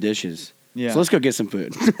nobody's doing dishes. Yeah. So let's go get some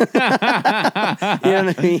food. You know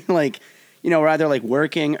what I mean? Like, we're either like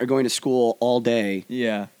working or going to school all day,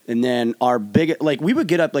 Yeah. and then we would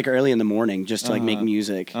get up like early in the morning just to like make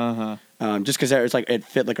music, Uh huh. just because it's like it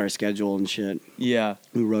fit like our schedule and shit. Yeah.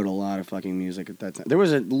 We wrote a lot of fucking music at that time. There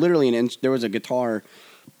was there was a guitar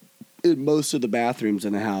in most of the bathrooms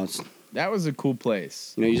in the house. That was a cool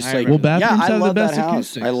place. You just I like Well, remember that. bathrooms I have the love best that house.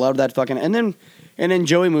 acoustics. I love that fucking. And then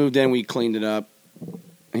Joey moved in. We cleaned it up.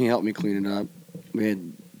 He helped me clean it up. We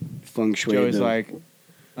had feng shui. Joey's the- like,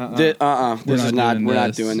 This is not. doing We're not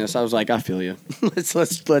this. doing this. I was like, I feel you.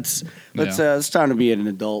 let's. Yeah. It's time to be an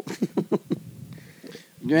adult.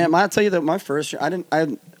 Man, I'll tell you that my first.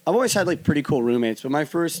 I've always had like pretty cool roommates, but my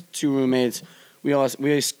first 2 roommates, we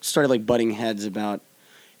always started like butting heads about.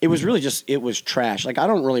 It was really just it was trash. Like I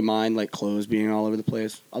don't really mind like clothes being all over the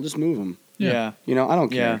place. I'll just move them. yeah. You know, I don't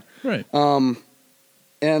care. Yeah. Right.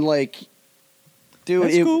 And like, dude,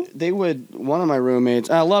 That's cool. they would. One of my roommates,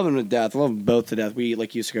 I love him to death. I love them both to death. We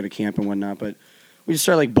like used to go to camp and whatnot, but we just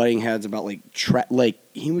started like butting heads about like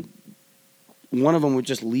one of them would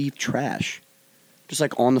just leave trash, just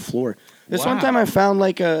like on the floor. This one Wow. time I found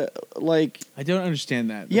like I don't understand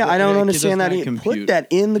that. yeah, I don't understand that. He He put that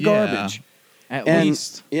in the Yeah. garbage. At And-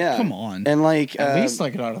 least. Yeah, Come on. and like At least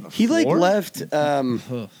like it out of the he floor. like left.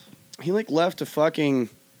 Ugh. He like left a fucking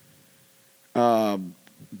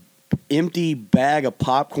empty bag of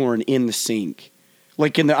popcorn in the sink.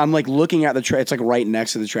 Like I'm like looking at the trash. It's like right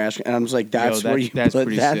next to the trash, and I'm just like, that's where you that's put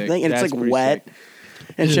pretty that sick. thing, and That's it's like pretty wet sick.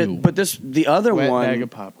 and Ew. shit. But the other Wet one, bag of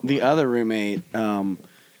popcorn. the other roommate,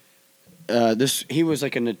 he was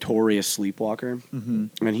like a notorious sleepwalker,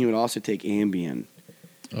 Mm-hmm. and he would also take Ambien.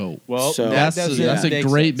 Oh. Well, So- that That's doesn't a make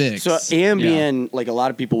great sense. mix. So Ambien, like a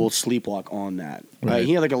lot of people will sleepwalk on that. Right.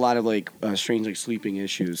 He had like a lot of like strange like sleeping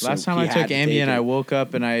issues. Last so time he I had took to take Ambien, it. I woke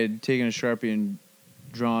up and I had taken a Sharpie and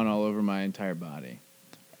drawn all over my entire body.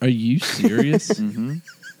 Are you serious? Mm-hmm.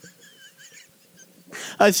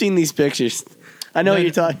 I've seen these pictures. I know what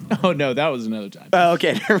you're talking. Oh no, that was another time. Oh,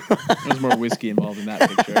 okay. There was more whiskey involved in that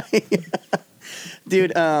picture.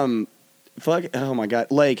 Dude, fuck, oh my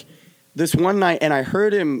god, like this one night, and I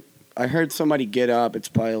heard somebody get up. It's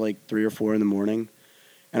probably like 3 or 4 in the morning,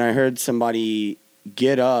 and I heard somebody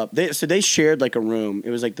get up. So they shared like a room. It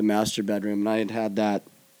was like the master bedroom, and I had that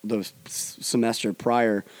the semester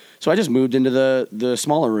prior. So I just moved into the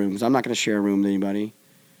smaller rooms. I'm not going to share a room with anybody.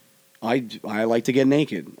 I like to get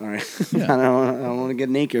naked. All right, Yeah. I don't want to get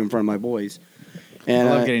naked in front of my boys. And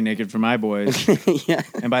I love getting naked for my boys, yeah.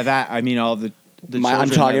 and by that I mean all the I'm children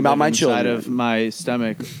talking that about live my inside children. of my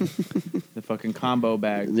stomach. The fucking combo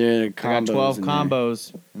bag. There are I got combos 12 in there.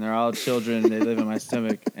 combos, and they're all children. They live in my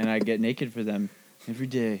stomach, and I get naked for them every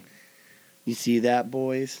day. You see that,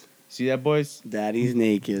 boys? See that, boys? Daddy's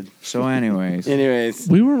naked. So, anyways, Anyways,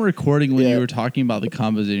 We weren't recording when Yeah. you were talking about the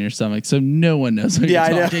combos in your stomach, so no one knows what Yeah, I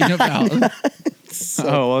you're know. talking about.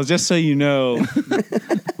 oh well, just so you know,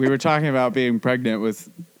 we were talking about being pregnant with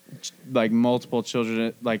like multiple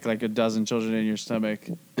children, like a dozen children in your stomach.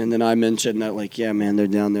 and then I mentioned that, like, yeah, man, they're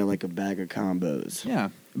down there like a bag of combos. Yeah,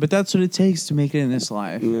 but that's what it takes to make it in this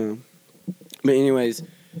life. Yeah. But anyways,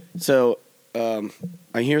 so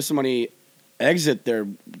I hear somebody exit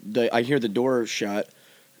I hear the door shut.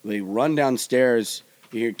 They run downstairs.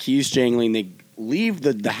 You hear keys jangling. They leave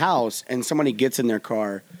the house, and somebody gets in their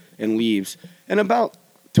car and leaves. And about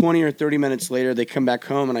 20 or 30 minutes later, they come back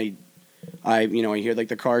home, and I hear like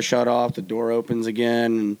the car shut off, the door opens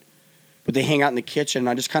again, but they hang out in the kitchen. And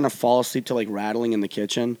I just kind of fall asleep to like rattling in the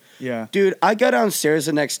kitchen. Yeah. Dude, I go downstairs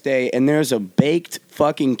the next day and there's a baked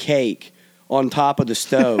fucking cake on top of the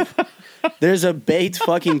stove. There's a baked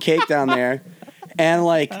fucking cake down there, and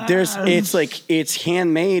like it's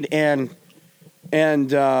handmade and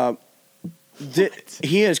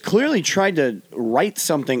he has clearly tried to write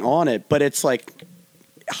something on it, but it's like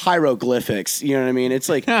hieroglyphics. You know what I mean? It's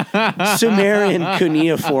like Sumerian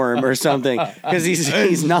cuneiform or something, because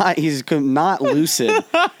he's not lucid.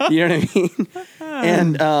 You know what I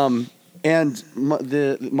mean? And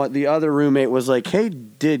the other roommate was like, "Hey,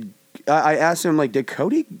 I asked him, like, did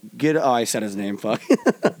Cody get?" Oh, I said his name. Fuck.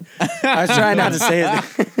 I was trying not to say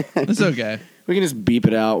it. It's okay. We can just beep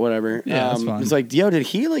it out, whatever. Yeah, that's fine. It's like, yo, did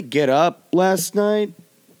he like get up last night?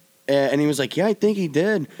 And he was like, yeah, I think he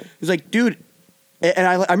did. He's like, dude. And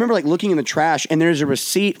I remember like looking in the trash, and there's a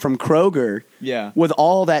receipt from Kroger Yeah. with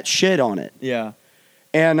all that shit on it. Yeah.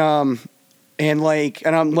 And I'm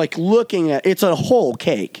like looking at it's a whole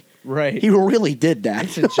cake. Right. He really did that.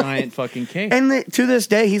 It's a giant fucking cake. And to this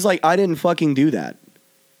day, he's like, I didn't fucking do that.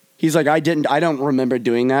 He's like, I don't remember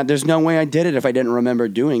doing that. There's no way I did it if I didn't remember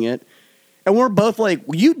doing it. And we're both like,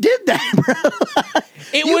 you did that, bro.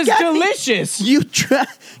 It You was got- delicious.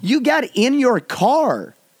 You got in your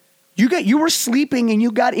car. You were sleeping and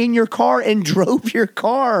you got in your car and drove your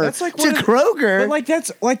car That's like to one of- Kroger. But like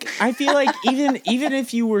that's like I feel like even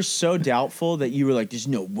if you were so doubtful that you were like, there's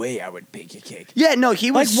no way I would bake a cake. yeah, no, he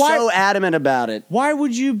was Like, why- so adamant about it. Why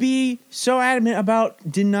would you be so adamant about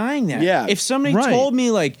denying that? Yeah. If somebody Right. told me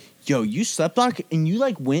like, yo, you slept like and you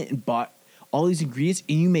like went and bought all these ingredients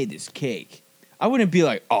and you made this cake, I wouldn't be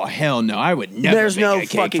like, oh hell no, I would never. There's make no a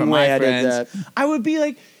cake fucking for way my I did friends. that. I would be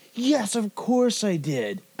like, yes, of course I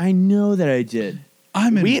did. I know that I did.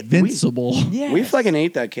 I'm We- invincible. Yeah. We fucking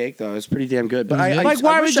ate that cake though. It was pretty damn good. But It was good. Like,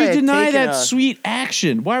 why I would wish I you had deny taken that sweet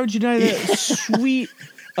action? Why would you deny that sweet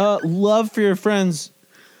love for your friends?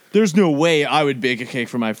 There's no way I would bake a cake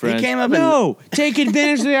for my friends. came up no, take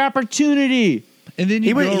advantage of the opportunity. And then He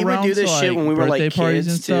you would go around do this to, shit like, when we were birthday like parties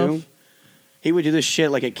and kids too. stuff. He would do this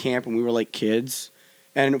shit like at camp when we were like kids.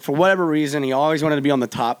 And for whatever reason, he always wanted to be on the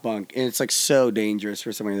top bunk, and it's like so dangerous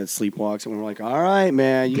for somebody that sleepwalks. And we're like, "All right,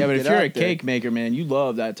 man, you Yeah, but get if you're out a there." cake maker, man, you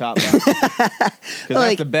love that top bunk. Because Like,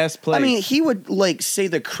 that's the best place. I mean, he would like say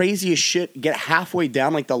the craziest shit, get halfway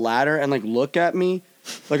down like the ladder, and like look at me,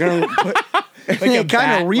 like I like a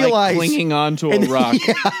kind of realize, like, clinging onto a rock.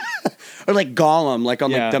 or like Gollum, like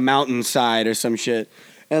on Yeah. like the mountainside or some shit.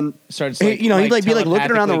 And Starts, He- you know, he'd, like, be, like, looking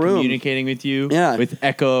around the telepathically room. communicating with you. Yeah. With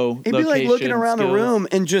echo. he'd be like looking location around the skills. room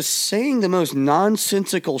and just saying the most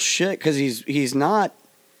nonsensical shit because he's not,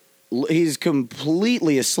 he's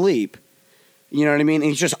completely asleep. You know what I mean?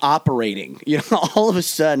 He's just operating. You know, all of a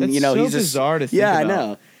sudden, That's you know, so he's just bizarre to think yeah, I about.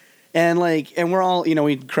 know. And like, and we're all, you know,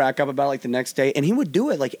 we'd crack up about like the next day, and he would do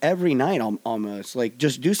it like every night almost, like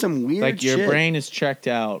just do some weird Like your shit. brain is checked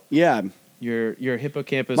out. Yeah, Your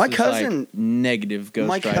hippocampus My is cousin- like negative Ghost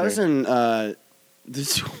my Rider. cousin,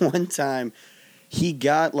 this one time, he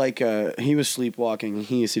got like he was sleepwalking, and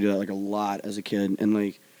he used to do that like a lot as a kid, and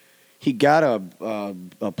like he got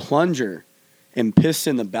a plunger and pissed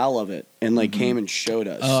in the bell of it, and like came and showed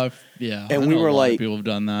us. Oh, yeah. And I we know were a lot of like- people have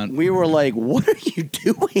done that. We were like, "What are you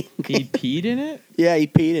doing?" He peed in it? Yeah, he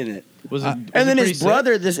peed in it. Was it was And it then pretty his sick?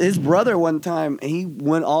 brother, his brother, one time he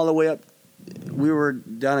went all the way up. We were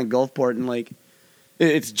down in Gulfport, and like,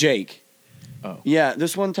 it's Jake. Oh. Yeah,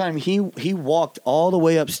 this one time he walked all the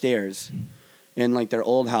way upstairs, in like their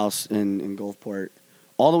old house in Gulfport,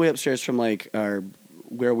 all the way upstairs from like our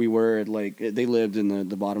where we were. Like they lived in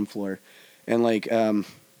the bottom floor, and like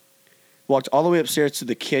walked all the way upstairs to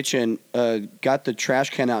the kitchen, got the trash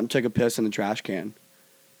can out and took a piss in the trash can.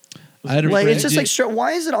 I had a Like friend, it's just like straight,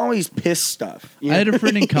 why is it always piss stuff? You I had know? a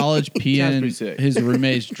friend in college pee Sounds in pretty sick. his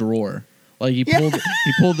roommate's drawer. Like he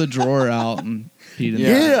pulled the drawer out and peed in Yeah.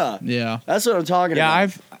 there. Yeah. That's what I'm talking Yeah,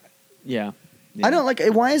 about. yeah. I don't like.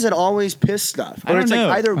 Why is it always piss stuff? I Or don't it's know.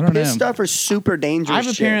 like either I don't piss know. stuff or super dangerous.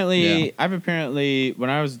 I've shit. apparently when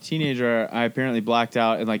I was a teenager, I apparently blacked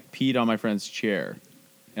out and like peed on my friend's chair.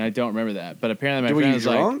 And I don't remember that. But apparently my Were friend you was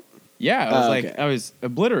drunk? like, yeah, I was Oh, like, okay. I was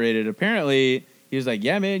obliterated. Apparently he was like,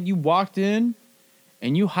 yeah, man, you walked in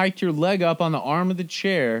and you hiked your leg up on the arm of the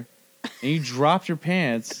chair and you dropped your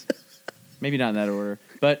pants. Maybe not in that order.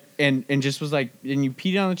 But, and just was like, and you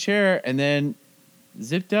peed on the chair and then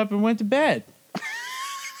zipped up and went to bed.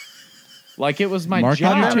 Like it was my Mark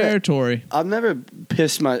job. on your territory. I've never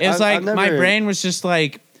pissed my. It's I've like my never- brain was just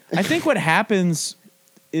like, I think what happens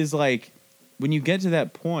is like when you get to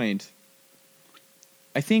that point,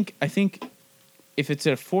 I think if it's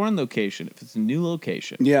at a foreign location, if it's a new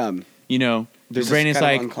location, Yeah, you know, There's your brain this is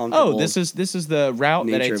kind of like, uncomfortable oh, this is the route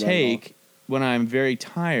that I nature about it all. take when I'm very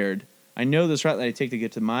tired. I know this route that I take to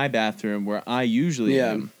get to my bathroom where I usually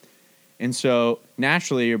Yeah. am. And so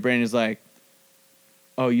naturally your brain is like,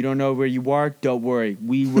 oh, you don't know where you are? Don't worry.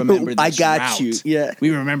 We remember this I got route. you. Yeah.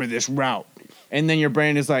 We remember this route. And then your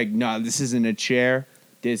brain is like, no, this isn't a chair.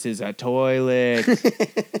 This is a toilet.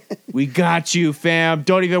 We got you, fam.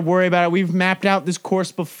 Don't even worry about it. We've mapped out this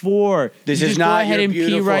course before. This You is just go not ahead your and pee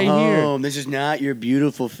beautiful right home. This is not your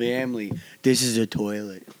beautiful family. This is a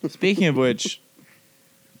toilet. here. Speaking of which,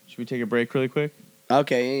 should we take a break really quick?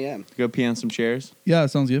 Okay, yeah. Go pee on some chairs? Yeah, that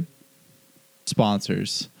sounds good.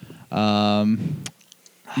 Sponsors.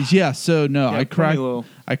 Yeah, so no, Yeah, I put me a cracked little-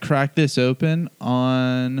 I cracked this open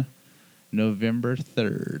on November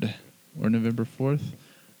 3rd or November 4th.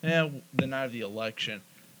 Yeah, the night of the election.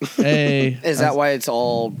 Hey, Is that why it's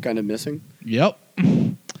all kind of missing? Yep.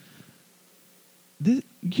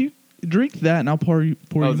 You drink that, and I'll pour you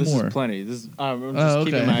Oh, you this more. is plenty. This is, I'm just Oh,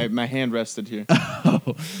 keeping okay. my hand rested here.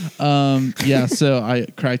 Yeah, so I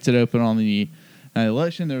cracked it open on the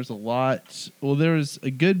election. There was a lot. Well, there was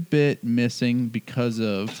a good bit missing because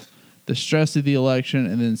of the stress of the election,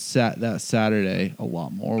 and then that Saturday, a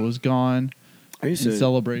lot more was gone I used in to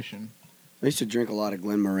celebration. drink a lot of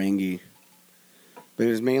Glenmorangie, but it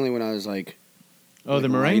was mainly when I was like, Oh, the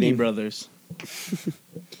Like Merengue writing? brothers.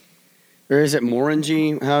 or is it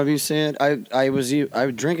Morangi? However you say it. I was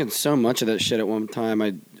drinking so much of that shit at one time.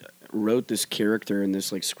 I wrote this character in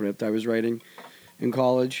this like script I was writing in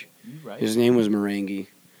college. His name was Merengue.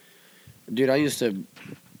 Dude, I used to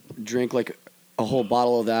drink like a whole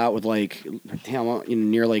bottle of that with like, damn,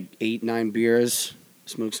 near like 8-9 beers.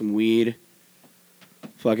 Smoke some weed.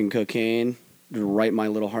 Fucking cocaine. write my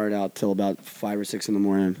little heart out till about 5 or 6 in the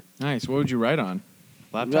morning. Nice. What would you write on?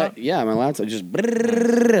 Laptop? Yeah, my laptop just.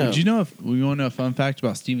 Did you know if we want to know a fun fact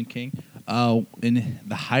about Stephen King? In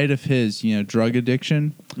the height of his, drug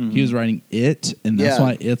addiction, he was writing It, and that's Yeah.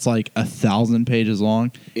 why it's like 1,000 pages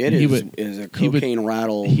long. It And is a he would- cocaine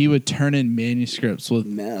rattle. He would turn in manuscripts with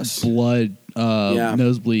Mess. blood, Yeah.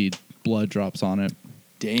 nosebleed blood drops on it.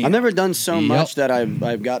 Damn. I've never done so Yep. much that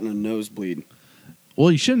I've gotten a nosebleed.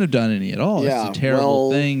 Well, you shouldn't have done any at all. Yeah, It's a terrible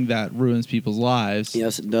well- thing that ruins people's lives.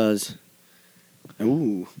 Yes, it does.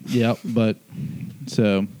 Ooh. Yep, but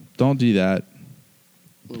so don't do that.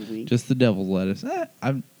 Little weak. Just the devil's lettuce.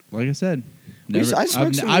 I've like I said, We- never, I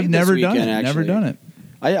smoked some I've weed never this done it. weekend, Never actually. done it.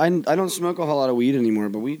 I don't smoke a whole lot of weed anymore,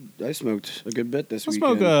 but I smoked a good bit this I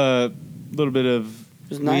weekend. smoke a little bit of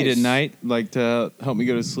was weed nice. at night, like to help me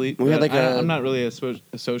go to sleep. We had But like a- I'm not really a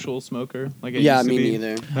social smoker. Like I Yeah, used to me be.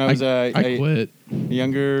 neither. When I was I quit.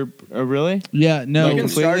 younger. Really? Yeah, no. You can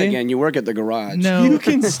start completely? again. You work at the garage. No. You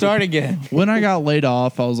can start again. When I got laid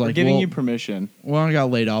off, I was We're like, giving well, you permission. when I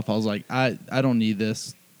got laid off, I was like, I don't need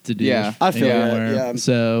this to do. Yeah, I feel that, anymore. yeah.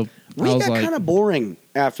 So I Weed was got like, kind of boring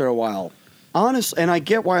after a while. Honest, and I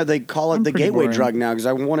get why they call it I'm the pretty gateway boring. drug now because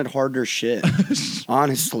I wanted harder shit.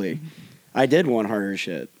 Honestly, I did want harder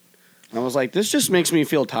shit. I was like, this just makes me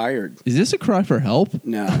feel tired. is this a cry for help?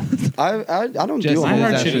 No, I don't Jesse, do a My is whole hard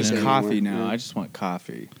lot that shit of is shit coffee anymore. now. Yeah. I just want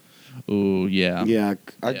coffee. Oh yeah. Yeah,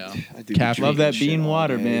 I Yeah. do. Caffeine. Love that shit bean all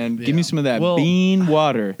water, day. man. Yeah. Give me some of that Well- bean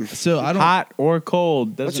water. So I don't. Hot or cold.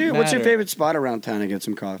 What's Doesn't your matter. favorite spot around town to get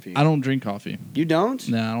some coffee? I don't drink coffee. You don't?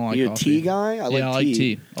 No, I don't like you coffee. a tea guy? I like I like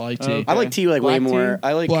tea. I like tea. Okay. I like tea like way Black tea? more.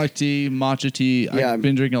 I like. Black tea, matcha tea. Yeah. I've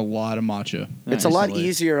been drinking a lot of matcha. It's a lot recently.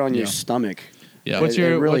 easier on your Yeah. stomach. Yeah. What's It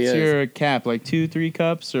your really what's is. your cap? Like 2-3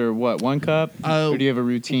 cups or what? 1 cup? Or do you have a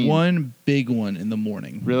routine? One big one in the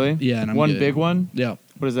morning. Really? Yeah, and I'm one good. big one. Yeah.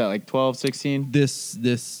 What is that? Like 12, 16?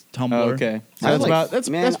 This tumbler. Oh, okay. So I that's like- about that's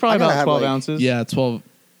man, that's probably I gotta about have, 12 like- ounces. Yeah, 12.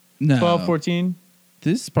 No. 12, 14,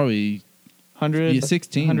 This is probably 100, Yeah,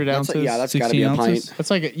 16. 100 That's ounces. like, yeah, that's got to 16 be a ounces. pint. That's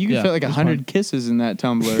like you can Yeah, fit like that's 100 fine. kisses in that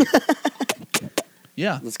tumbler.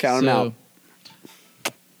 yeah. Let's count 'em out.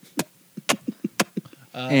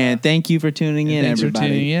 And thank you for tuning in, Thanks everybody. for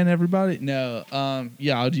tuning in, everybody. No,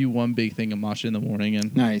 yeah, I'll do one big thing of matcha in the morning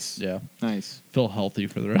and Nice, yeah, nice. feel healthy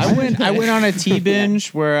for the rest. I of went the I day. went on a tea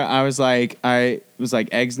binge where I was like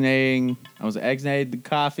eggsnaying. I was eggsnayed the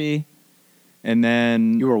coffee, and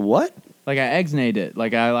then You were what? like I eggsnayed it.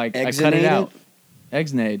 Like I cut it Eggsonate out.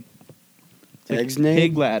 Eggsnayed. It's like Eggsnayed?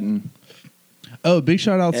 Pig Latin. Oh, big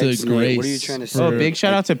shout out to Eggsnayed. Grace. What are you trying to say? for- Oh, big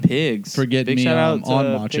shout out to pigs. for getting big me, shout out to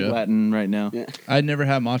on Pig matcha. Latin right now. Yeah. I'd never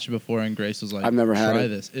had matcha before, and Grace was like, I've never had try it.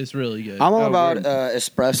 this. It's really good. I'm all Oh, about weird.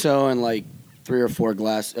 espresso and like 3 or 4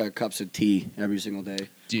 cups of tea every single day.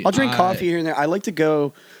 Dude, I'll drink coffee here and there. I like to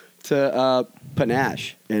go to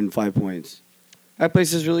Panache in 5 Points. That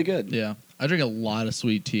place is really good. Yeah, I drink a lot of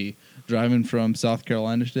sweet tea. Driving from South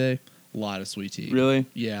Carolina today, a lot of sweet tea. Really?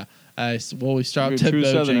 Yeah. We stopped You're a at true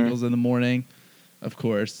Southerner. Bojangles in the morning, of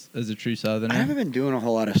course, as a true Southerner. I haven't been doing a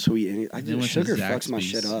whole lot of sweet. Then The went to sugar fucks my Zaxby's.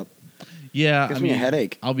 shit up. Yeah, Gives I me a mean,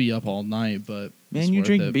 headache. I'll be up all night, but Man, it's you worth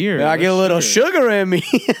drink it. beer. I get a That's little sugar in me.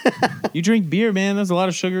 You drink beer, man. There's a lot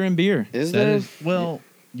of sugar in beer. Is That there? is well,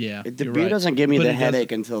 yeah. The you're beer right. doesn't give me But the it does-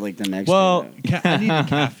 headache until like the next Well, day. I need the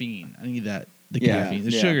caffeine. I need that. The Yeah, caffeine.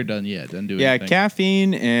 The yeah. sugar doesn't do Yeah, anything.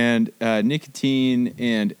 caffeine and nicotine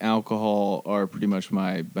and alcohol are pretty much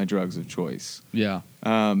my drugs of choice. Yeah.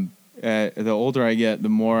 The older I get, the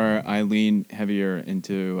more I lean heavier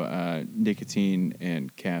into nicotine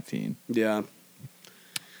and caffeine. Yeah.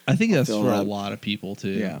 I think that's feel for a that. lot of people too.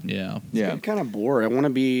 Yeah. Yeah. Yeah. I'm kind of bored. I want to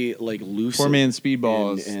be like loose. Pour me in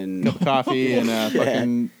speedballs, and- cup of coffee, and a Yeah.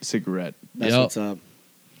 fucking cigarette. That's Yep. what's up.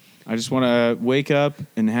 I just want to wake up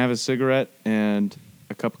and have a cigarette and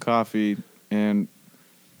a cup of coffee and,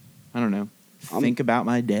 I don't know, think about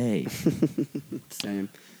my day. Same.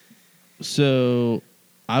 So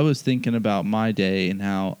I was thinking about my day and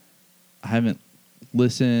how I haven't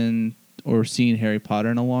listened or seen Harry Potter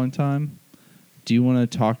in a long time. Do you want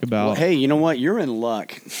to talk about? Well, hey, you know what? You're in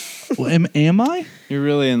luck. Well, am I? You're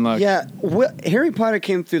really in luck. Yeah. Harry Potter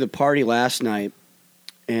came through the party last night,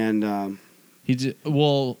 and Well,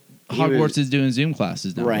 He Hogwarts was- is doing Zoom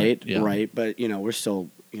classes now. right, Yeah. right. But we're still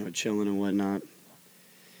chilling and whatnot.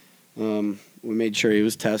 We made sure he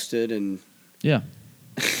was tested and Yeah.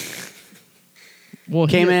 Well,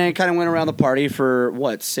 came in and kind of went around the party for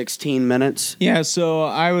 16 minutes. Yeah, so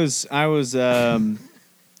I was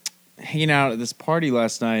hanging out at this party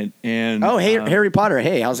last night, and hey, Harry Potter.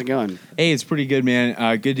 Hey, how's it going? hey, it's pretty good,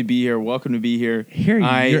 man. Good to be here. Welcome to be here.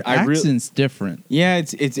 Harry, your accent's different. Yeah,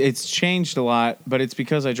 it's changed a lot, but it's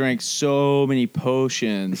because I drank so many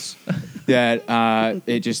potions that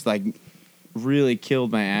it just like really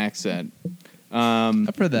killed my accent.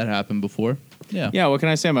 I've heard that happen before. Yeah. Yeah, what can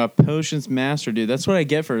I say? I'm a potions master, dude. That's what I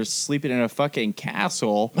get for sleeping in a fucking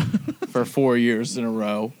castle for 4 years in a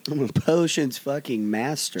row. I'm a potions fucking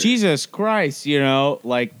master. Jesus Christ,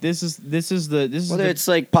 like this is Whether it's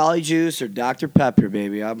like Polyjuice or Dr. Pepper,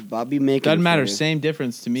 baby, I'll be making. doesn't it matter. for you. Same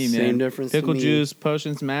difference to me, man. Same difference to Pickle me. juice,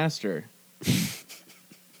 potions master.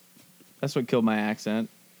 That's what killed my accent.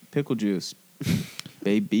 Pickle juice,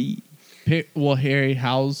 baby. Well, Harry,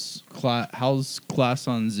 how's class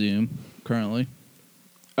on Zoom currently?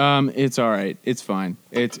 It's all right. It's fine.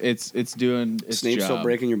 It's doing its Snape job. still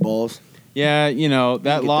breaking your balls. Yeah, that Get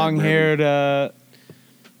that long-haired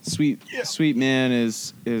sweet man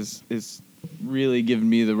is really giving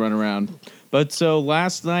me the runaround. But so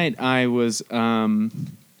last night I was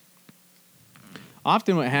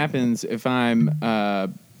often what happens if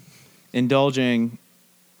I'm indulging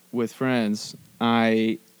with friends,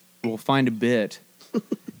 I will find a bit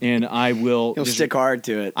and I will You'll stick hard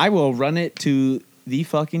to it. I will run it to the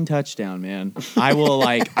fucking touchdown, man. I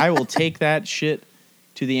will take that shit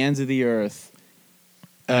to the ends of the earth.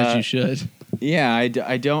 As you should. Yeah, I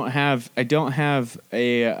don't have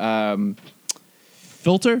a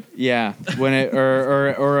Filter? yeah, when it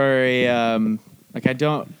or a like I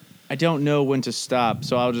don't know when to stop,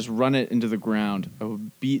 so I'll just run it into the ground. I will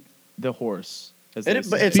beat the horse. As they But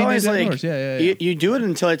say. it's Beating always a dead like horse. Yeah. You do it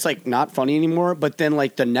until it's like not funny anymore. But then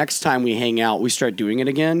like the next time we hang out, we start doing it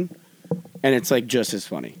again, and it's like just as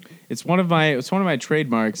funny. It's one of my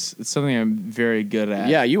trademarks. It's something I'm very good at.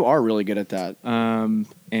 Yeah, you are really good at that.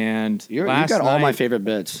 And You've last got all my night- favorite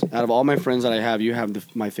bits. Out of all my friends that I have, you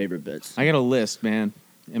have my favorite bits. I got a list, man,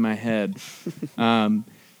 in my head.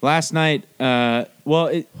 Last night,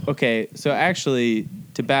 okay. So actually,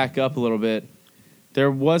 to back up a little bit, there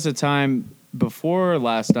was a time before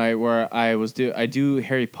last night where I do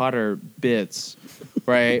Harry Potter bits,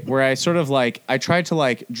 right? Where I sort of like I tried to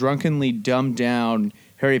like drunkenly dumb down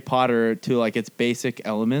Harry Potter to like its basic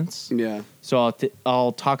elements. Yeah. So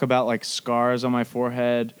I'll talk about like scars on my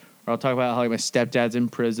forehead, or I'll talk about how like my stepdad's in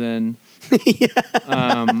prison,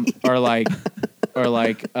 or like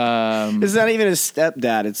It's not even his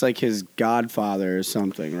stepdad. It's like his godfather or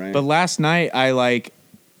something, right? But last night I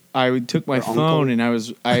took my Or phone uncle. and I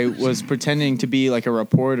was pretending to be like a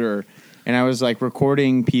reporter, and I was like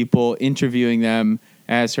recording people, interviewing them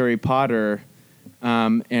as Harry Potter,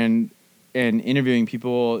 and interviewing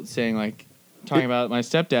people saying like talking about my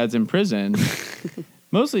stepdad's in prison.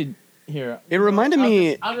 Mostly here. It reminded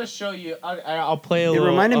me. I'll just show you. I'll play a It little.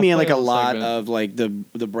 reminded I'll me play like a little lot segment. of like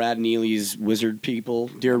the Brad Neely's Wizard People,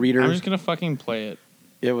 dear reader. I'm just gonna fucking play it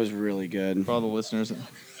It was really good. for all the listeners.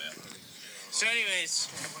 So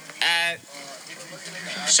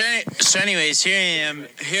anyways,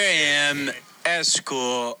 here I am at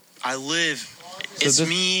school. I live. It's this-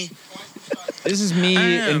 me. This is me I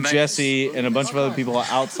don't know, and man. Jesse and a bunch of other people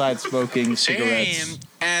outside smoking So here I cigarettes. am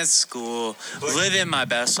at school, living my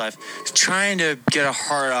best life, trying to get a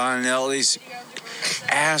heart on, and all these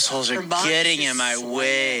assholes are getting in my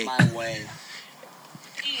way. I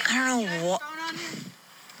don't know what.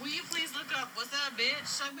 Will you please look up, what's that, bitch?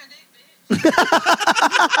 Suck my dick, bitch.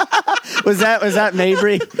 Was that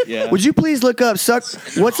Mabry? Yeah. Would you please look up what's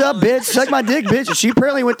up, bitch? Suck my dick, bitch. She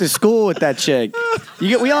apparently went to school with that chick.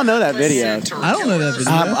 We all know that video. I don't know that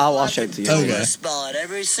video. I'll show it to you. Okay. Spell it,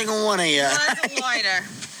 every single one of you. That's a lighter.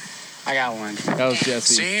 I got one. That was So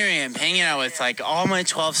Jesse. here I am, hanging out with like all my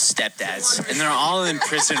 12 stepdads, and they're all in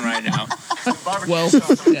prison right now. Well,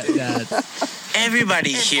 Dad.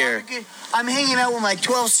 Everybody here. I'm hanging out with my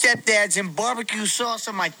 12 stepdads and barbecue sauce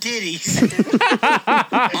on my titties.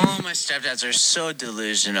 All my stepdads are so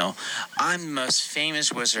delusional. I'm the most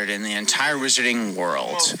famous wizard in the entire wizarding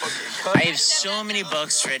world. I have so many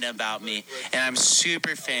books written about me, and I'm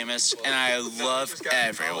super famous, and I love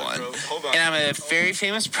everyone. And I'm a very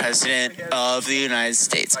famous president of the United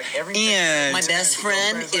States. And My best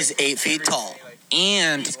friend is 8 feet tall.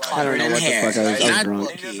 and I don't know what the fuck I was Not-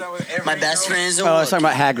 drunk. My best friend is a Oh, I was talking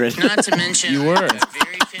Wookiee. about Hagrid. Not to mention, You were. I'm a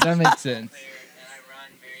very famous That makes sense. player, and I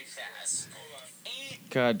run very fast.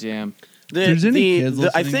 God damn. There's any kids I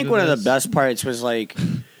listening think to one of this? the best parts was like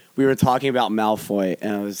we were talking about Malfoy,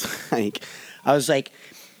 and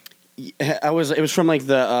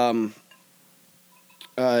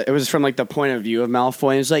it was from like the point of view of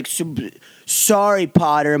Malfoy. It's like, sorry,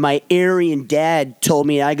 Potter, my Aryan dad told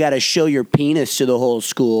me I got to show your penis to the whole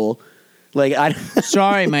school. Like I.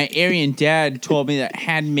 Sorry, my Aryan dad told me that I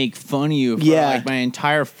had to make fun of you for like my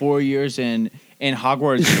entire 4 years in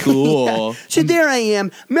Hogwarts school. So there I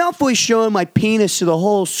am, Malfoy showing my penis to the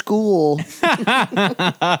whole school.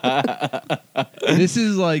 This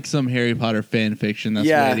is like some Harry Potter fan fiction that's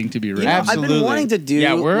waiting to be written. Absolutely. I've been wanting to do.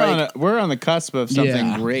 Yeah, we're on the cusp of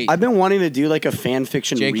something great. I've been wanting to do like a fan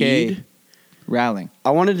fiction J.K. read. Rowling.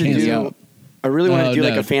 I wanted to do. I really want to do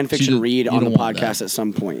like a fan fiction read on the don't want podcast that. at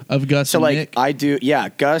some point. Of Gus So and like Nick? I do, yeah.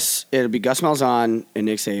 Gus, it'll be Gus Malzahn and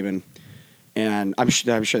Nick Saban, and I'm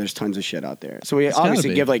sure there's tons of shit out there. So we It's gotta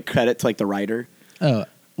obviously be. give like credit to like the writer. Oh,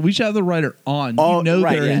 we should have the writer on. Oh, You know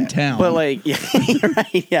right, they're yeah. in town. But like, yeah,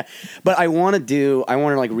 right, yeah. But I want to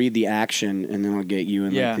like read the action, and then I'll get you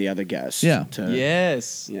and Yeah. like the other guests. Yeah.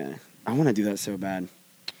 Yes. Yeah. I want to do that so bad.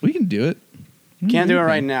 we can do it. Can't do it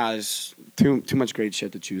right now. There's too much great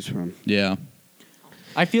shit to choose from. Yeah.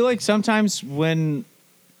 I feel like sometimes when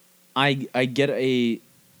I get a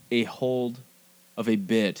hold of a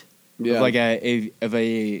bit, Yeah. of like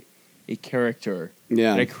a character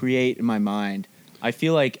Yeah. that I create in my mind, I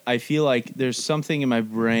feel like there's something in my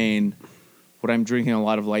brain when I'm drinking a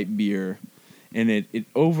lot of light beer, and it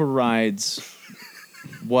overrides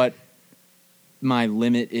what my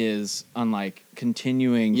limit is on like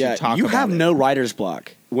continuing Yeah, to talk you about have it. no writer's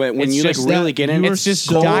block when It's you like just really that get in. you It's just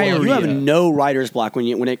Cole, diarrhea. You have no writer's block when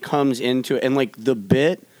it comes into it, and like the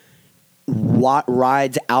bit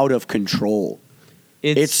rides out of control.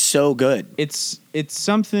 It's so good. It's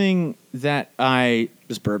something that I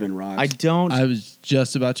This bourbon rocks. I don't. I was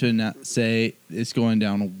just about to say it's going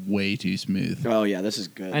down way too smooth. Oh yeah, this is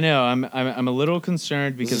good. I know. I'm a little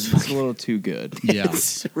concerned because it's a little too good. Yeah.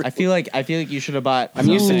 It's I feel like you should have bought. I'm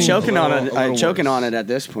used to something choking a on little- it. a little I'm choking worse. on it at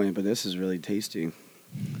this point, but this is really tasty.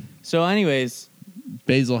 So, anyways,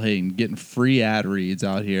 Basil Hayden getting free ad reads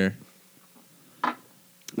out here.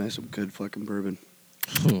 That's some good fucking bourbon.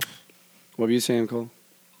 What were you saying, Cole?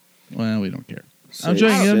 Well, we don't care. Say I'm it.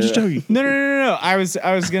 joking. I'm Say just it. joking. no. I was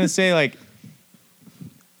gonna say like,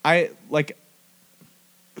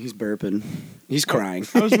 He's burping. He's crying.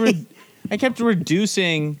 I kept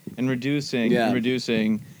reducing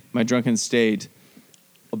my drunken state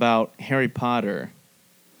about Harry Potter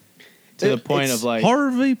to the point It's of like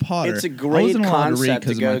Harvey Potter. It's a I great wasn't allowed to read concept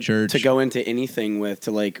 'cause of my church. to go into anything with,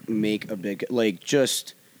 to like make a big, like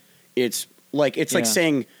just it's like Yeah.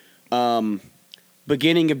 saying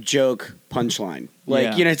beginning of joke punchline.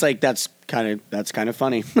 Like Yeah. it's like that's kind of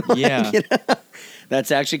funny. yeah. That's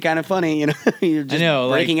actually kind of funny. You're just I know,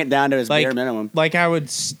 like- breaking it down to its bare minimum. Like I would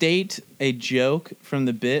state a joke from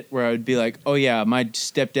the bit where I would be like, "Oh yeah, my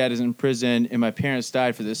stepdad is in prison and my parents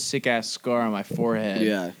died for this sick ass scar on my forehead."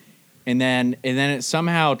 Yeah. And then it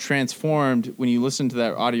somehow transformed when you listen to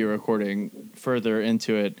that audio recording further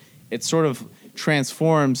into it. It sort of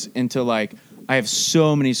transforms into like, I have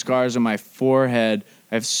so many scars on my forehead.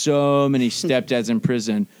 I have so many stepdads in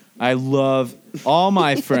prison. I love all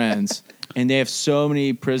my friends, and they have so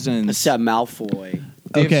many prisons. Except Malfoy.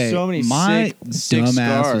 They have Okay, so many my sick dumbass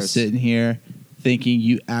scars. was sitting here thinking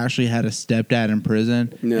you actually had a stepdad in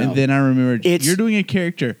prison, No. and then I remembered It's- you're doing a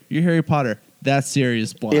character. You're Harry Potter. That's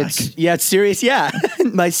Sirius Black. It's serious. Yeah.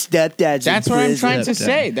 My stepdad's That's in what I'm prison. trying to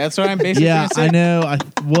say. That's what I'm basically yeah, trying to say. I know.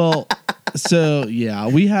 Well, so yeah,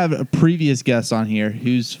 we have a previous guest on here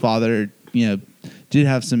whose father, did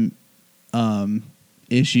have some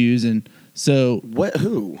issues, and so What?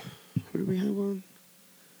 Who? Who do we have on?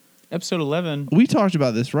 Episode 11. we talked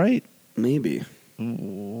about this, right? Maybe.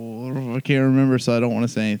 I can't remember, so I don't want to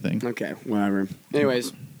say anything. Okay. Whatever.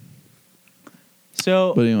 Anyways,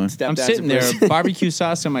 So But anyway, I'm stepdad's sitting in there, prison. barbecue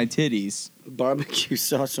sauce on my titties. Barbecue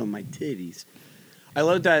sauce on my titties. I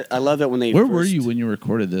love that. I love that when they. where were first- you when you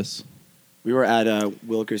recorded this? We were at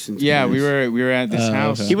Wilkerson's. Yeah, place. we were at this Oh,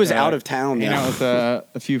 house. okay. He was out of town. hanging out with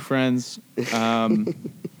a few friends,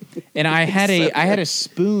 and I had a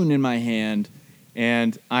spoon in my hand,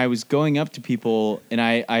 and I was going up to people, and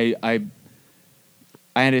I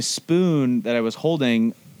had a spoon that I was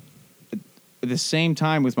holding at the same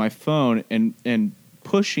time with my phone and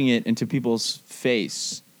pushing it into people's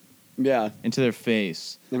face, Yeah, into their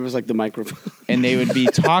face, it was like the microphone. and they would be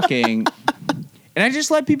talking, and I just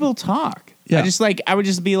let people talk. Yeah. I would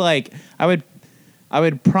just be like, I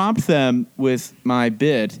would prompt them with my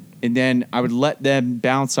bit, and then I would let them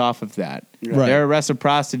bounce off of that. Right. Their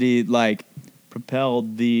reciprocity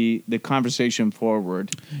propelled the conversation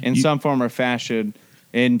forward in some form or fashion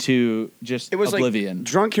into just It was oblivion. like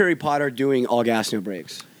drunk Harry Potter doing all gas, no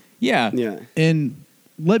brakes. Yeah. Yeah, And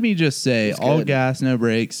let me just say, That's all good. gas, no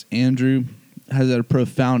brakes. Andrew has had a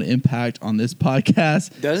profound impact on this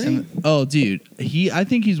podcast. Does he? And- oh, dude, I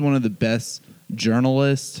think he's one of the best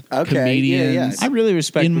journalists, Okay, yeah, comedians yeah. I really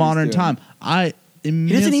respect in what he's modern doing. time. I He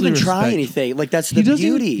immensely doesn't even try respect- anything. Like that's He the doesn't-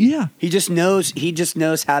 beauty. yeah. He just knows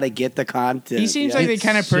how to get the content. He seems yeah. like the It's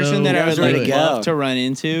kind of person so that I would good. like Go. love to run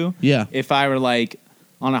into. Yeah. If I were like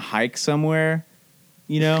on a hike somewhere,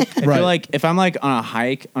 you know, I Right. feel like if I'm like on a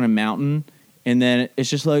hike on a mountain, and then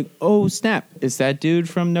it's just like, oh snap, it's that dude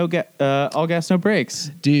from All Gas No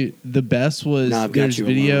Brakes. Dude, the best was Nah, I've got there's you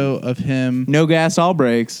video of him No gas, all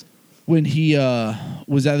brakes. when he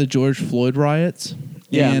was at the George Floyd riots.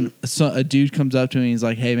 Yeah. And a dude comes up to me and he's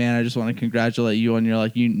like, "Hey man, I just want to congratulate you on your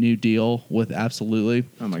like new deal with Absolutely."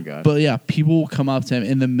 Oh my god. But yeah, people will come up to him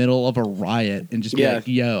in the middle of a riot and just be Yeah. like,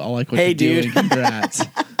 "Yo, I like what Hey, you're doing. dude." Congrats."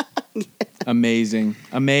 Amazing.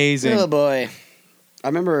 Oh boy, I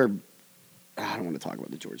remember. I don't want to talk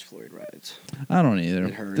about the George Floyd riots. I don't either.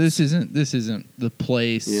 It hurts. This isn't the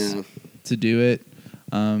place Yeah. to do it.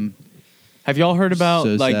 Have y'all heard about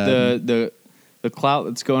So like sad. the clout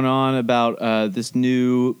that's going on about this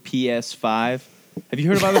new PS5? Have you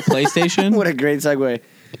heard about the PlayStation? What a great segue.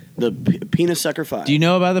 The Penis Sucker 5. Do you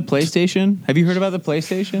know about the PlayStation? Have you heard about the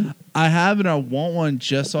PlayStation? I have and I want one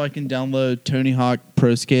just so I can download Tony Hawk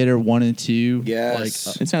Pro Skater 1 and 2. Yes.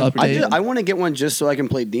 Like, It sounds pretty update. good. I want to get one just so I can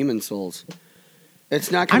play Demon Souls.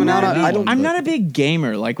 It's not coming out. I'm not a big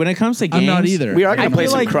gamer. Like when it comes to games, I'm not either. We are I going to play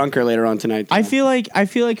feel some like- Crunker later on tonight. I though.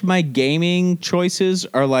 feel like my gaming choices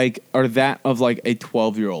are that of like a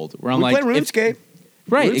 12-year-old. Where I'm we like play if- RuneScape.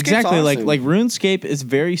 right, RuneScape's exactly. awesome. Like RuneScape is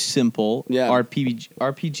very simple, Yeah.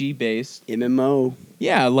 RPG based. MMO.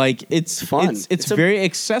 Yeah, like it's fun. It's It's a- very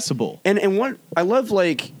accessible. And what I love,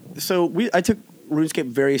 like, so I took RuneScape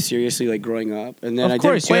very seriously, like growing up, and then Of course,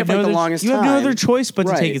 I didn't play you it have for no like, the other, longest you time. have no other choice but to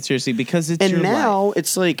Right. take it seriously because it's And your now life.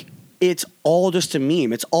 it's like it's all just a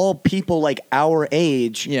meme. It's all people like our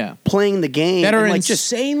age, Yeah. playing the game that are and, like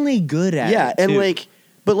just insanely good at yeah, it. and too. like,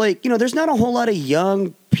 but like there's not a whole lot of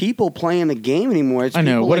young people playing the game anymore. It's I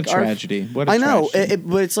know, people, what like, a our- tragedy. What a I know, tragedy.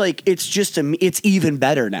 but it's like it's just it's even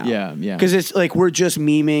better now. Yeah, yeah. Because it's like we're just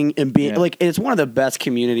memeing and being Yeah. like it's one of the best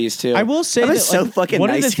communities too. I will say Everyone's that so like, fucking one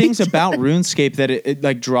nice of the to things each about RuneScape that it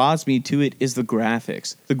like draws me to it is the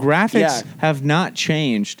graphics. The graphics Yeah. have not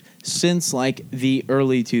changed since like the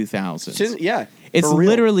early 2000s. Yeah, It's for real.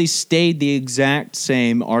 literally stayed the exact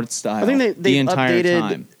same art style. I think the they've entire updated.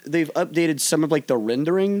 time. They've updated some of like the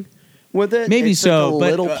rendering with it. Maybe It's, like, so, a but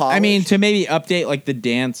little I mean polished. to maybe update like the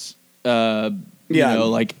dance. You Yeah. know,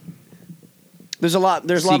 like there's a lot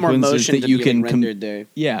more sequences motion that to you be can rendered there.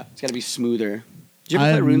 yeah. It's got to be smoother. Did you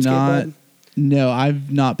ever I've play RuneScape? not. bud? No,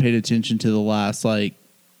 I've not paid attention to the last like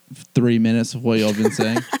 3 minutes of what y'all been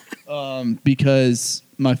saying, because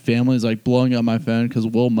my family's like blowing up my phone because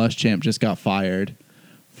Will Muschamp just got fired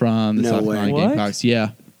from the No South way. Carolina What? Gamecocks. Yeah,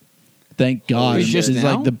 thank God. Holy This shit. is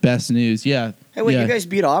now? like the best news. Yeah. Hey, wait, yeah. you guys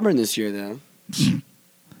beat Auburn this year, though.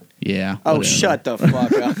 Yeah. Oh, whatever. shut the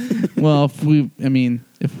fuck up! Well, if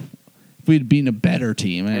we'd beaten a better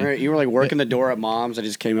team, All right, you were like working the door at mom's. I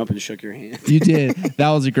just came up and shook your hand. you did.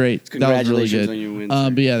 That was a great. That was really Congratulations good. on your win, sir.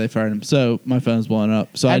 But yeah, they fired him. So my phone's blowing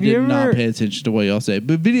up. So I Have did you not ever- pay attention to what y'all say.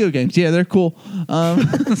 But video games, yeah, they're cool. I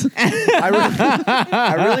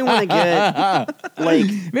really want to get like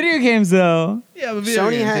Video games though. Yeah, but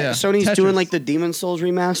Sony's doing like the Demon Souls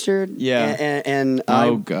remastered. Yeah. and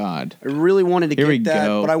Oh god. I really wanted to Here we get that,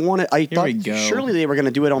 go. but I thought we go. surely they were going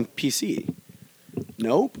to do it on PC.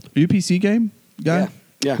 Nope. Are you a PC game guy?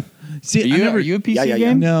 Yeah. See, Are you a PC yeah, yeah.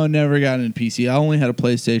 game? No, never got into PC. I only had a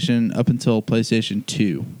PlayStation up until PlayStation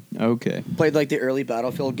 2. Okay. Played like the early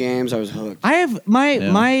Battlefield games. I was hooked. I have my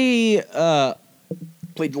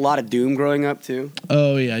Played a lot of Doom growing up too.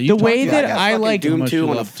 Oh yeah, The way Yeah, that got I fucking like- Doom How much 2 you on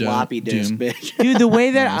a love Doom. floppy disk, Doom. bitch. dude, the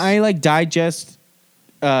way that Nice. I like digest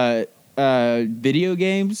video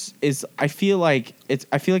games is I feel like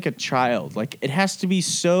a child. Like it has to be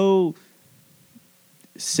so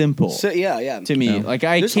simple. So, yeah. to me, Yeah. like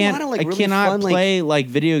I There's a can't, lot of, like, I really cannot fun, like- play like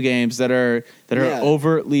video games that are Yeah.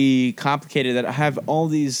 overtly complicated that have all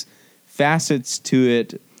these facets to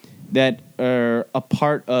it that are a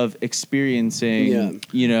part of experiencing, Yeah.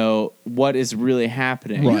 you know, what is really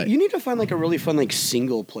happening. Right. You need to find like a really fun like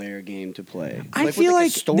single player game to play. I with, feel a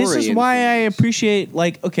like story this is and why I things. appreciate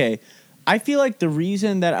I feel like the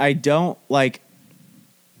reason that I don't like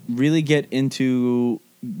really get into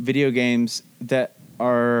video games that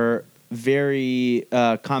are very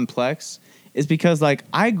complex is because like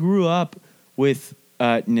I grew up with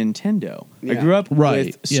Nintendo. I Yeah. grew up Right,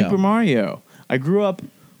 with yeah. Super Mario. I grew up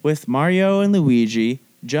with Mario and Luigi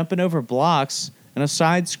jumping over blocks and a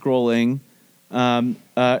side-scrolling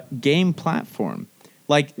game platform.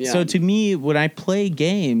 Like Yeah. so, to me, when I play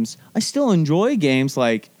games, I still enjoy games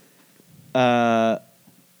like,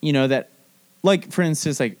 you know, that like for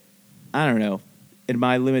instance, like I don't know, in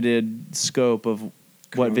my limited scope of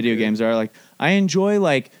what video games are, like I enjoy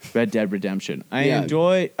like Red Dead Redemption. I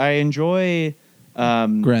enjoy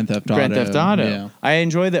Grand Theft Auto. Yeah. I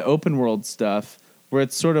enjoy the open world stuff where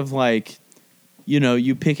it's sort of like,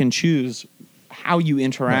 you pick and choose how you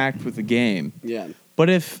interact with the game. Yeah. But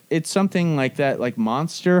if it's something like that, like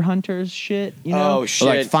Monster Hunters shit, Oh, or shit.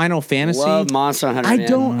 like Final Fantasy, Love Monster Hunter.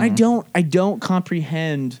 I don't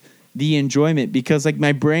comprehend the enjoyment because like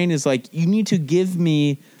my brain is like, you need to give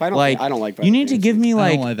me I don't like like you need to give me I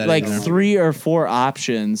like don't like that like either. 3 or 4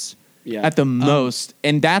 options at the most,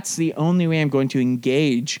 and that's the only way I'm going to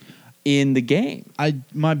engage in the game.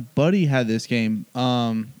 My buddy had this game.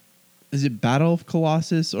 Is it Battle of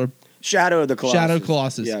Colossus or Shadow of the Colossus. Shadow of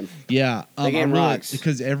Colossus? Yeah. Yeah. The game rocks.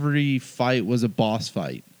 because every fight was a boss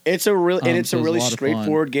fight. It's a real and it's so a it's really a lot of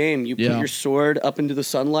straightforward game. You put Yeah. your sword up into the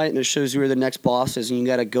sunlight and it shows you where the next boss is, and you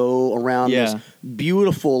got to go around this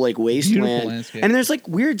beautiful like wasteland. landscape. And there's like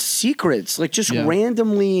weird secrets, like just Yeah.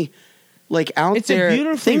 randomly like out It's a there.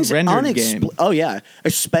 beautifully things rendered game. Oh yeah,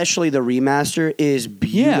 especially the remaster is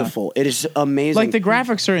beautiful. It is amazing. Like the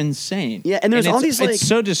graphics are insane. Yeah, and there's all it's- these, like- it's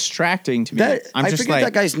so distracting to me. That, I'm I just forget like,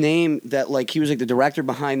 that guy's name. That like he was like the director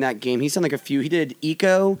behind that game. He's done like a few. He did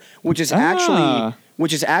Eco, which is actually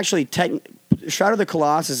Shadow of the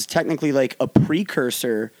Colossus is technically like a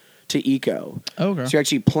precursor to Eco. Okay. So you're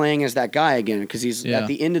actually playing as that guy again because he's Yeah. at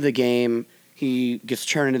the end of the game. He gets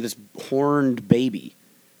turned into this horned baby.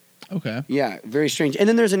 Okay. Yeah, very strange. And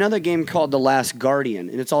then there's another game called The Last Guardian,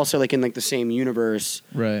 and it's also like in like the same universe.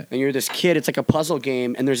 Right. And you're this kid. It's like a puzzle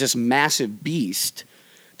game, and there's this massive beast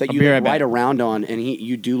that I'll you be like, right back. ride around on, and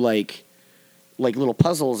you do like little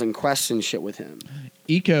puzzles and quests and shit with him.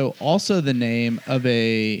 Eco, also the name of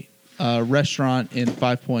a restaurant in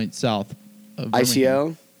 5 Points South. Of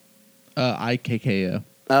Birmingham. ICO. IKKO.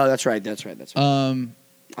 Oh, that's right. That's right.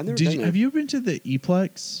 I've never been there. Have you ever been to the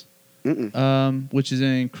Eplex? Which is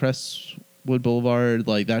in Crestwood Boulevard,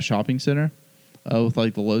 like that shopping center, with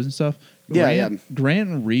like the Lowe's and stuff. Grant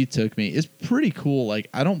and Reed took me. It's pretty cool. Like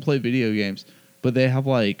I don't play video games, but they have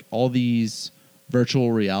like all these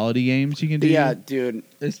virtual reality games you can do. Yeah, dude.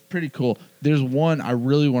 It's pretty cool. There's one I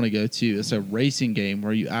really want to go to. It's a racing game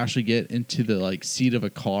where you actually get into the like seat of a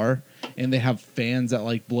car, and they have fans that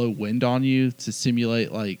like blow wind on you to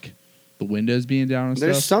simulate like the windows being down and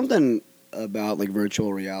There's stuff. something about like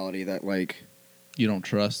virtual reality that like You don't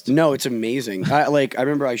trust. no, it's amazing. I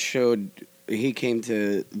remember he came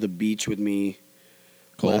to the beach with me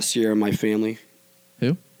Cole? last year. My family.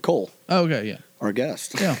 Who? Cole, Oh, okay, yeah. our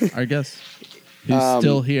guest. Yeah, I guess. Who's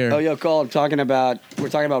still here. Oh, yo, Cole, we're talking about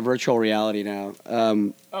virtual reality now.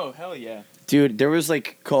 oh hell yeah. Dude, there was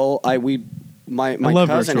like Cole. My love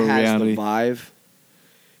cousin virtual has reality. the Vive,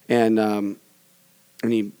 and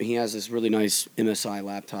he has this really nice MSI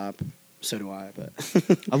laptop. So do I, but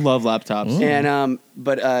I love laptops. Ooh. and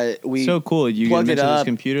we So cool. You get plugged into it this up.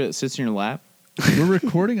 computer that sits in your lap. We're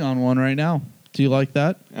recording on one right now. Do you like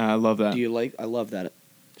that? I love that. Do you like? I love that.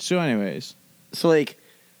 So anyways, So like,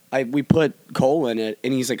 we put Cole in it,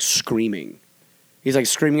 and he's like screaming. He's like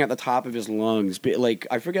screaming at the top of his lungs. But like,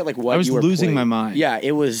 I forget like what I was you were losing playing. my mind. Yeah,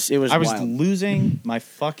 it was. I was wild. losing my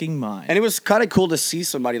fucking mind. And it was kind of cool to see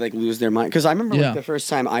somebody like lose their mind because I remember Yeah. like the first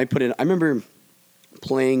time I put it. I remember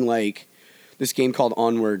playing like this game called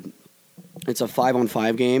Onward. It's a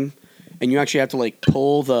 5-on-5 game, and you actually have to like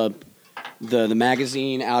pull the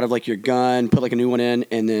magazine out of like your gun, put like a new one in,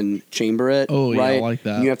 and then chamber it. Oh, yeah, I right? like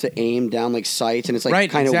that. And you have to aim down like sights, and it's like right,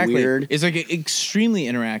 kind of exactly. weird. It's like extremely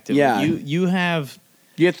interactive. Yeah. You have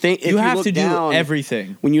You have to look do down,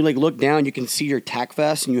 everything. When you like look down, you can see your tac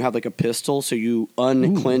vest, and you have like a pistol, so you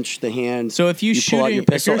unclench the hand. So if you pull out shooting- your if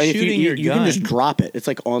pistol, you're and shooting your you can just gun- drop it. It's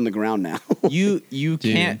like on the ground now. You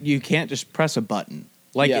can't just press a button.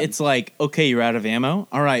 Like Yeah. it's like, okay, you're out of ammo.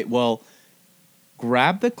 All right, well,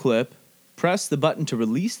 grab the clip, press the button to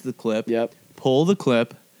release the clip. Yep. Pull the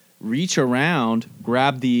clip, reach around,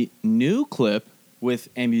 grab the new clip with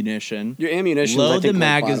ammunition. Your ammunition. Load the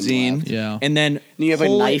magazine. Yeah. And then And you have a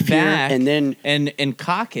pull knife it here, back and then- and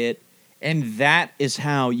cock it, and that is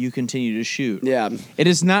how you continue to shoot. Yeah. It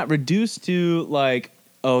is not reduced to like,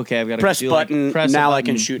 oh, okay, I've got to Press do, button. Like, press a Now I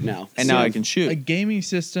can button, shoot now. and now I can shoot. A gaming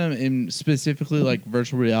system, and specifically like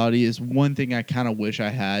virtual reality, is one thing I kind of wish I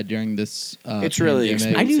had during this. It's really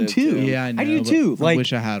pandemic. I do expensive, too. Yeah, I know. I do but too. I Like,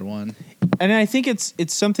 wish I had one. and I think it's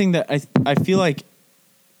something that I feel like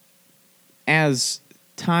as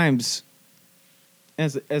times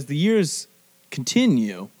as the years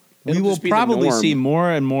continue, we It'll will just be the probably norm. see more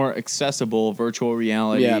and more accessible virtual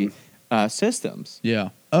reality systems. Yeah.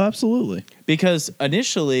 Oh, absolutely. Because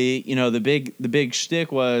initially, the big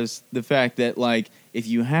shtick was the fact that like if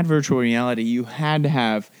you had virtual reality, you had to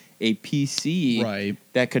have a PC Right.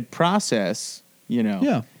 that could process,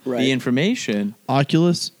 Yeah. Right. the information.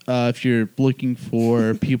 Oculus, if you're looking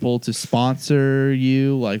for people to sponsor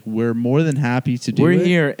you, like we're more than happy to do We're it.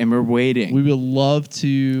 here and we're waiting. We would love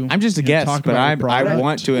to. I'm just a you know, guest, talk but about I your product.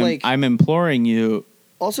 want to. Like- I'm imploring you.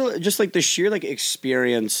 Also, just like the sheer like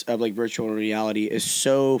experience of like virtual reality is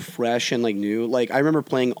so fresh and like new. Like I remember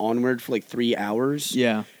playing Onward for like 3 hours.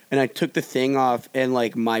 Yeah. And I took the thing off, and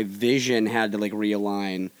like my vision had to like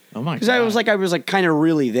realign Oh my god. because I was like kind of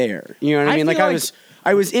really there. You know what I I mean? Like feel I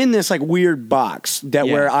like- was in this like weird box that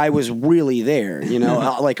Yeah. where I was really there. You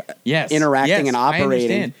know, like Yes. interacting Yes, and I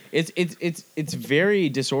operating. understand. It's very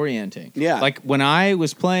disorienting. Yeah. Like when I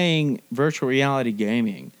was playing virtual reality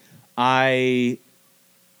gaming, I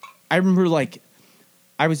remember like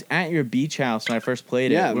I was at your beach house when I first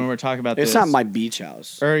played it Yeah. when we were talking about It's this. not my beach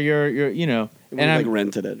house. or your We and like I'm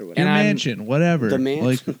rented it or Your whatever. and I'm- mansion, whatever. The mansion.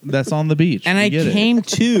 Like that's on the beach. and We I get it. came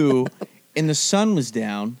to and the sun was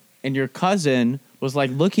down and your cousin was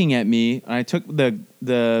like looking at me and I took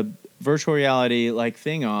the virtual reality like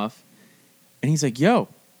thing off and he's like, "Yo,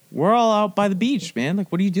 we're all out by the beach, man.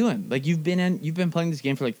 Like, what are you doing? Like, you've been playing this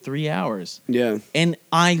game for like 3 hours." Yeah. And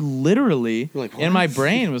I literally, You're like, in "What?" my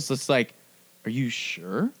brain was just like, "Are you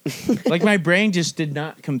sure?" Like my brain just did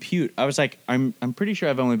not compute. I was like, I'm pretty sure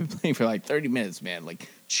I've only been playing for like 30 minutes, man. Like,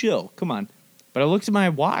 chill, come on. But I looked at my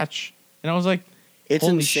watch and I was like, It's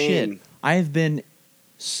holy insane. shit. I have been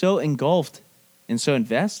so engulfed and so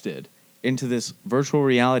invested into this virtual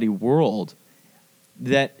reality world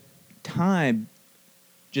that time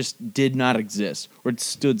just did not exist or it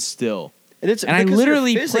stood still. And it's And I because you're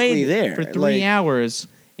literally physically played there for 3 like, hours,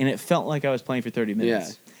 and it felt like I was playing for 30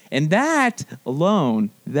 minutes. Yeah. And that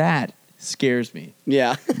alone, that scares me.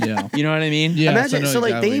 Yeah. Yeah. You know what I mean? Yeah. Imagine I know so like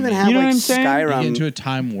exactly they what even you have You know like what I'm saying? You get Skyrim. into a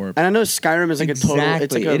time warp. And I know Skyrim is like a total. Exactly.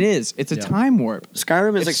 It's like a, it is. It's a Yeah. time warp.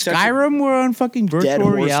 Skyrim is If like such a Skyrim were on fucking dead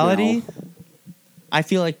virtual horse reality, now. I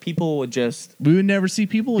feel like people would just We would never see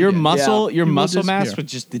people your again. muscle Yeah. your People muscle mass disappear. would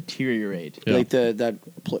just deteriorate. Yeah. like that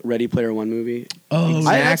Ready Player One movie. Oh,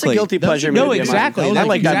 Exactly. That's a guilty That's pleasure a- movie. No, of mine. exactly. That was I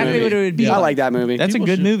like that exactly movie. what it would be. I like that movie. That's People a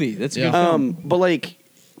good should- movie. That's a good Yeah. film. But like,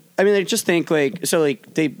 I mean, like, just think like so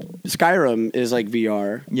like Skyrim is like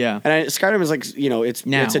VR. Yeah. And Skyrim is like it's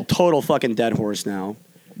Now. it's a total fucking dead horse now.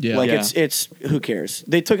 Yeah. Like Yeah. it's who cares?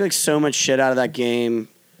 They took like so much shit out of that game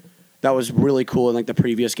that was really cool in like the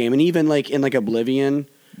previous game, and even like in like Oblivion,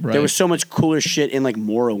 Right. there was so much cooler shit in like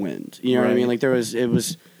Morrowind. You know what I Right. mean? Like it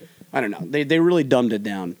was, I don't know. They really dumbed it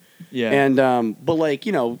down. Yeah. And but like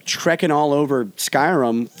trekking all over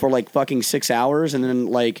Skyrim for like fucking 6 hours, and then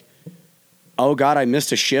like, oh god, I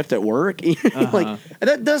missed a shift at work. Like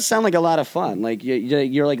that does sound like a lot of fun. Like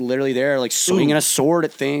you're like literally there, like swinging a sword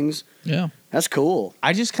at things. Yeah. That's cool.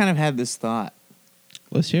 I just kind of had this thought.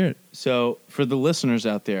 Let's hear it. So for the listeners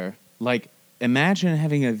out there, like imagine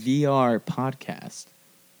having a VR podcast.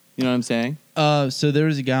 You know what I'm saying? So there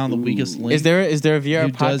was a guy on the Weakest Link. Is there a VR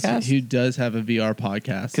who podcast? who does have a VR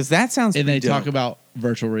podcast? Because that sounds and they pretty talk dope. about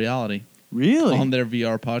virtual reality really on their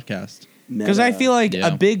VR podcast. because I feel like Yeah.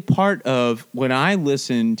 a big part of when I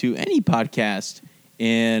listen to any podcast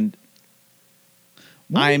and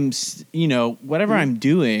whatever I'm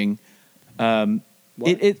doing,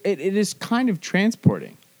 it is kind of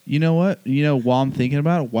transporting. You know what? While I'm thinking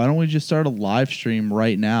about it, why don't we just start a live stream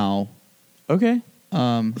right now Okay.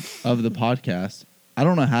 of the podcast? I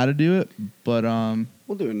don't know how to do it, but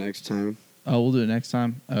we'll do it next time. we'll do it next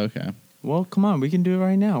time. Okay. Well, come on, we can do it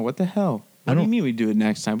right now. What the hell? What do you mean we do it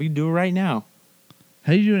next time? We can do it right now.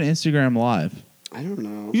 How do you do an Instagram live? I don't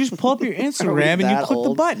know. You just pull up your Instagram and you that click the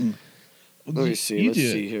old. button. Let me see. You Let's do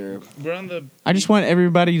it. see here. We're on the. I just want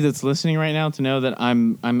everybody that's listening right now to know that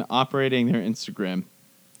I'm operating their Instagram.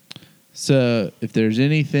 So if there's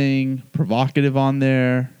anything provocative on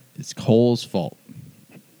there, it's Cole's fault.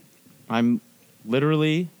 I'm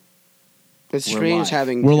literally It's We're strange live.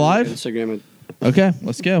 having We're two live? Instagram. Okay,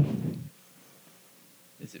 let's go.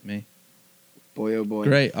 Is it me? Boy, oh boy.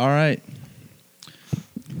 Great. All right.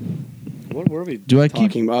 What were we Do I keep-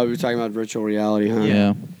 talking about? We were talking about virtual reality, huh?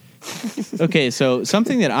 Yeah. okay. So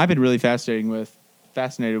something that I've been really fascinated with,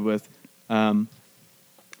 in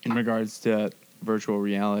regards to virtual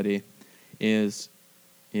reality, is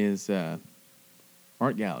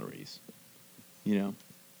art galleries. You know,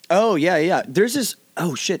 Oh yeah. There's this.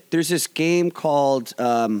 Oh shit. There's this game called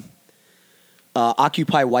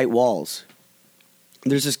Occupy White Walls.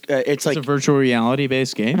 There's this. It's like a virtual reality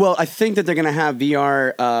based game. Well, I think that they're gonna have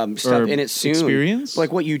VR stuff Or in it soon. experience?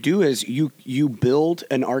 Like what you do is you build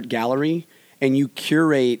an art gallery, and you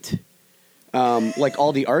curate like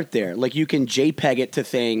all the art there. Like you can JPEG it to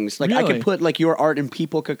things. Like I Really? could put like your art and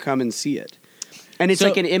people could come and see it. And it's So-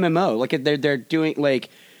 like an MMO. Like they're doing like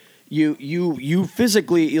you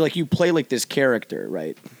physically like you play like this character,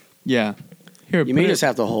 right? Yeah. Here, You may just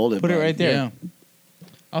have to hold it. put it bud. right there. Yeah.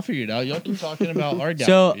 I'll figure it out. Y'all keep talking about our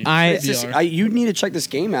So gallery. It's just, you need to check this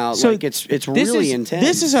game out. So like it's This really is, intense.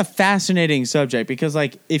 This is a fascinating subject because,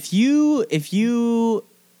 like, if you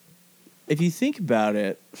think about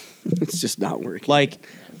it, it's just not working. like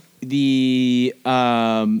the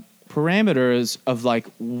parameters of like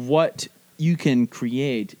what you can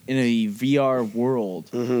create in a VR world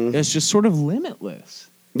is just sort of limitless.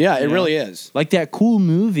 yeah, it you know? really is. Like that cool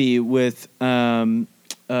movie with that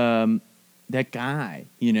guy,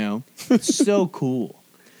 you know, so cool.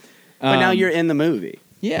 But now you're in the movie.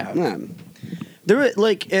 yeah. Yeah. There are,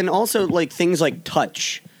 like, and also like things like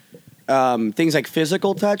touch, things like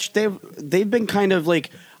physical touch. They've been kind of like,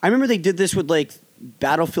 I remember they did this with like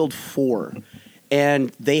Battlefield 4, and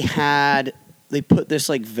they put this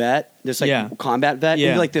like vet, this like Yeah. combat vet Yeah.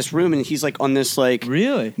 into like this room, and he's like on this like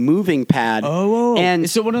Really? moving pad. and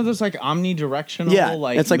is it one of those like omnidirectional? yeah,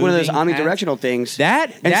 like it's like one of those moving pads? omnidirectional things.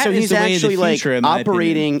 That and that so is he's the way of the actually like future, in my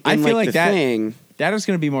operating opinion. I in feel like like the that thing. that is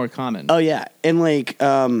going to be more common. Oh yeah, and like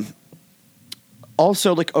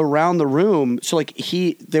also like around the room. So like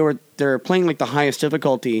they're playing like the highest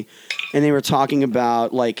difficulty, and they were talking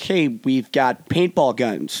about like, hey, we've got paintball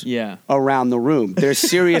guns Yeah. around the room. There's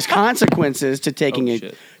serious consequences to taking Oh, a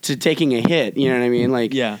shit. hit. You know what I mean?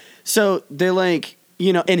 Like Yeah. So they're like,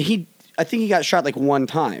 you know, and I think he got shot like one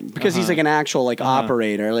time because he's like an actual like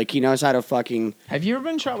operator. Like he knows how to fucking. Have you ever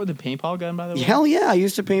been shot with a paintball gun? By the way. Hell yeah, I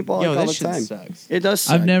used to paintball Yo, like, all that the shit time. sucks. It does.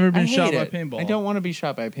 Suck. I've never I been hate shot it. by paintball. I don't want to be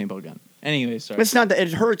shot by a paintball gun. Anyway, sorry. It's not that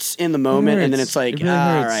it hurts in the moment, and then hurts. it's like, It really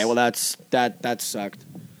all hurts. right, well that sucked.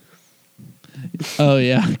 Oh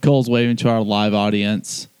yeah, Cole's waving to our live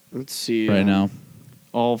audience Let's see right now.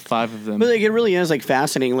 All 5 of them. But like, it really is like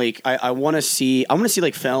fascinating. Like I want to see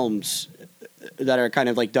like films that are kind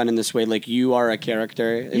of like done in this way. Like you are a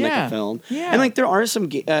character in like Yeah. a film, Yeah. and like there are some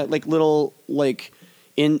like little like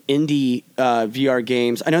indie VR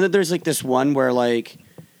games. I know that there's like this one where like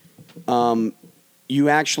you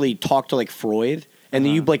actually talk to like Freud. And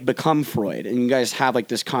then you like become Freud, and you guys have like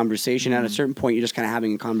this conversation. At a certain point, you're just kind of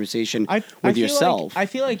having a conversation I with feel yourself. I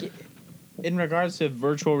feel like, in regards to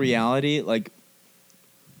virtual reality, like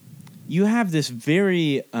you have this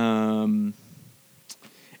very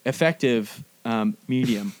effective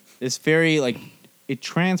medium. It's very like it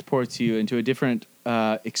transports you into a different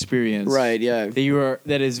experience, Right, yeah.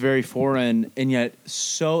 that is very foreign and yet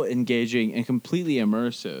so engaging and completely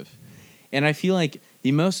immersive. And I feel like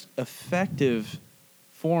the most effective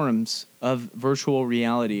forms of virtual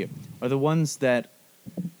reality are the ones that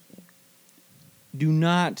do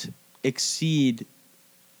not exceed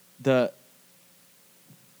the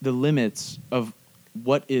limits of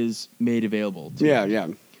what is made available to Yeah, you. yeah.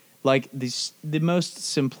 Like the most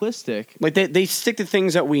simplistic. Like they stick to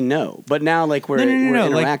things that we know, but now like we're No,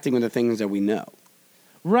 like- interacting with the things that we know.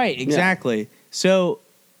 Right, exactly. So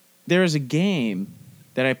there is a game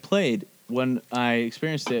that I played when I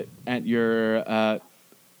experienced it at your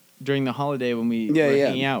during the holiday when we Yeah, were yeah.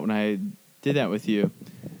 hanging out when I did that with you.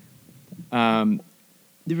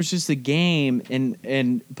 There was just a game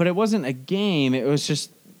but it wasn't a game, it was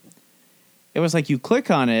like you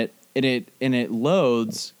click on it and it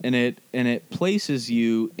loads and it places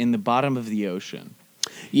you in the bottom of the ocean.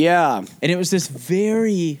 Yeah, And it was this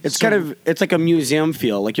very it's sort kind of it's like a museum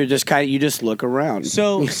feel. Like you just look around.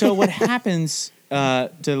 So what happens to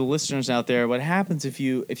the listeners out there? What happens if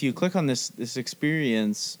you click on this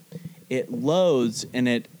experience? It loads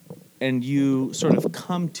and you sort of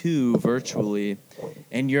come to virtually,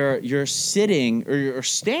 and you're sitting or you're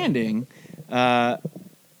standing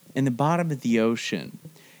in the bottom of the ocean,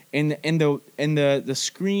 and the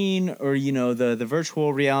screen or the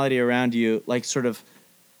virtual reality around you like sort of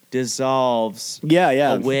dissolves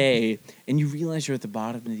yeah. away, and you realize you're at the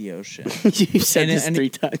bottom of the ocean. You said And- this and- 3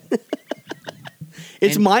 times.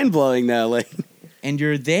 It's and- mind blowing though. Like And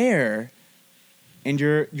you're there, and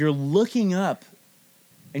you're looking up,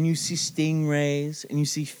 and you see stingrays, and you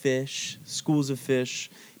see fish, schools of fish,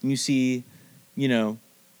 and you see,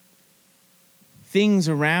 things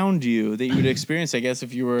around you that you would experience, I guess,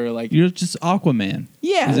 if you were like, You're just Aquaman.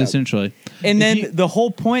 Yeah. essentially. and then you- the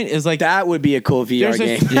whole point is like that would be a cool VR there's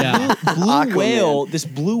game. a Yeah. blue Aquaman. whale. This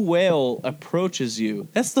blue whale approaches you.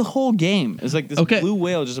 That's the whole game. It's like this Okay. blue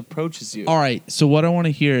whale just approaches you. All right. So what I want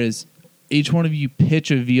to hear is each one of you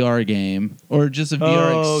pitch a VR game or just a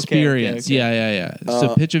VR Oh, okay, experience. okay. Yeah.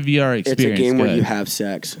 So pitch a VR It's experience. a game where Go you ahead. have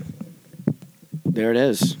sex. There it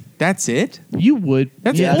is. That's it. You would.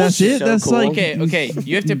 That's yeah, it. that's it. So That's cool. like Okay.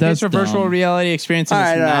 You have to That's pitch a virtual dumb. reality experience. All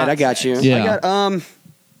and right, it's not I got you. sex. Yeah. I got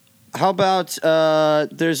how about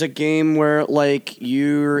there's a game where like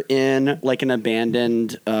you're in like an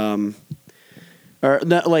abandoned or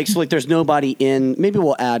no, like so like there's nobody in. Maybe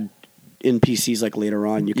we'll add NPCs like later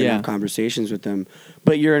on. You can Yeah. have conversations with them,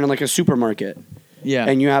 but you're in like a supermarket Yeah.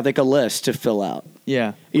 and you have like a list to fill out.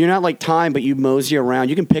 yeah. You're not like time, but you mosey around.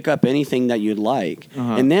 You can pick up anything that you'd like,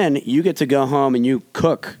 Uh-huh. and then you get to go home and you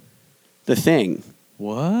cook the thing.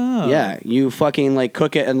 Whoa. Yeah, you fucking like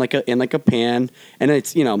cook it in like a pan, and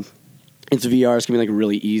it's it's VR. It's gonna be like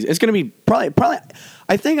really easy. It's gonna be probably.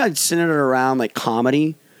 I think I'd center it around like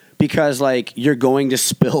comedy because like you're going to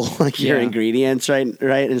spill like your Yeah. ingredients, right,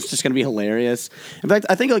 and it's just gonna be hilarious. In fact,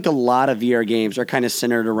 I think like a lot of VR games are kind of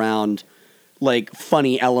centered around like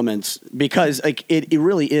funny elements because like it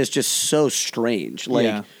really is just so strange. Like.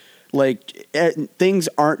 Yeah. Like things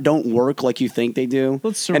don't work like you think they do,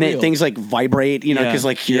 Well, it's and surreal. things like vibrate, Yeah. because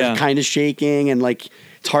like you're Yeah. kind of shaking, and like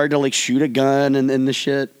it's hard to like shoot a gun and the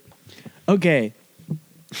shit. Okay.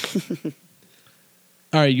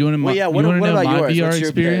 all right. You want to? Well, yeah. You What want to know about my yours? VR What's your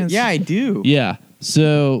experience? Yeah, I do. Yeah.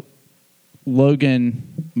 So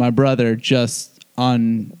Logan, my brother, just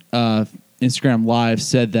on Instagram Live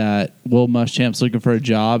said that Will Muschamp's looking for a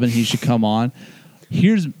job and he should come on.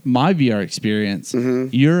 Here's my VR experience.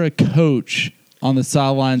 Mm-hmm. You're a coach on the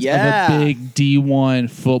sidelines Yeah. of a big D1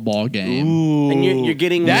 football game. Ooh. And you're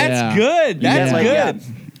getting That's Yeah. good. you That's get, like, good.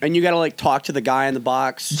 and you got to like talk to the guy in the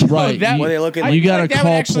box. Right. that- Where they look at I You feel gotta like that would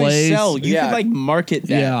call actually plays. Sell. You Yeah. could like market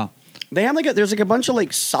that. Yeah. They have there's like a bunch of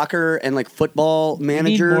like soccer and like football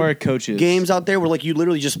manager more coaches. games out there where like you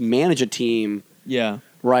literally just manage a team, Yeah.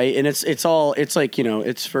 right? And it's like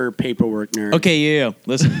it's for paperwork nerds. Okay. Yeah.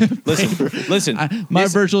 Listen. My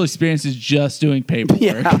This- virtual experience is just doing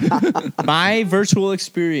paperwork. My virtual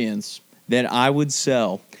experience that I would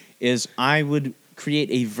sell is I would create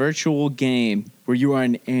a virtual game where you are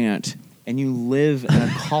an ant and you live in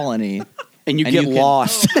a colony. And you And get you can-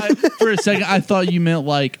 lost. For a second, I thought you meant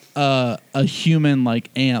like a human like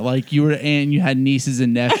aunt, like you were an aunt and you had nieces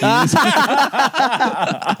and nephews.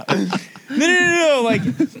 No. Like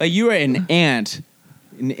you are an ant,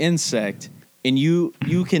 an insect, and you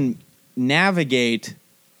can navigate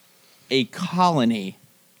a colony.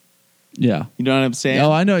 Yeah. You know what I'm saying?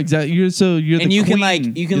 Oh, I know exactly. You're the and you queen.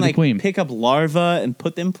 can You're the queen. pick up larvae and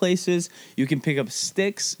put them places. You can pick up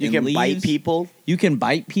sticks. You and can bite leaves. people. You can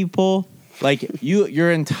bite people. Like your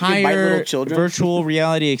bite entire little children. virtual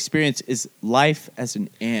reality experience is life as an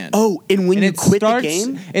ant. Oh, and when and you it quit starts,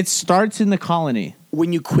 the game, it starts in the colony.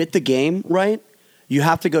 when you quit the game, right? You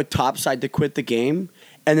have to go topside to quit the game,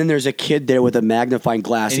 and then there's a kid there with a magnifying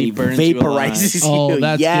glass, And and he he burns you vaporizes Oh, you.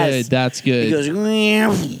 that's Yes. good. That's good. He goes,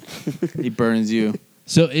 "Meow." He burns you.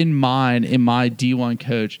 So in my D1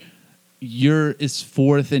 coach, is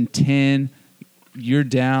 4th and 10. You're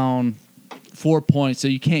down 4 points, so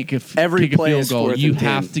you can't Every kick a play field is goal. 4th You and 10,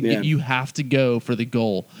 have to yeah. you have to go for the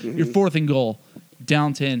goal. You're 4th and goal,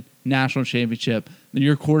 down 10, national championship. Then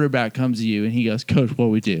your quarterback comes to you and he goes, "Coach, what do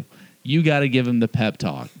we do?" You got to give him the pep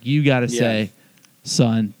talk. You got to say,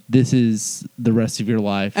 "Son, this is the rest of your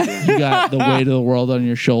life. You got the weight of the world on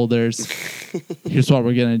your shoulders. Here's what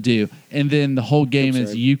we're gonna do." And then the whole game is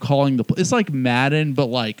Sorry. you calling the. It's like Madden, but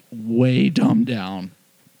like way dumbed down.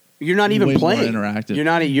 You're not even Way more playing. interactive. You're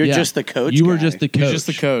not. You're Yeah. just the coach. You were guy. just the coach. You're just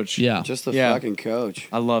the coach. Yeah. Just the Yeah. fucking coach.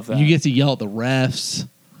 I love that. You get to yell at the refs.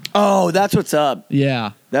 Oh, that's what's up.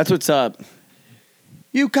 Yeah. That's what's up.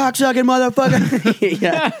 You cocksucking motherfucker.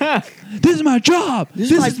 Yeah. This is my job.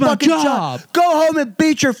 This is my fucking job. Go home and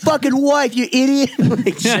beat your fucking wife, you idiot.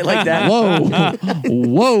 Like shit like that.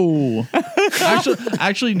 Whoa.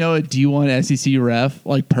 Actually know a D1 SEC ref,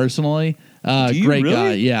 like personally. Do you Great really?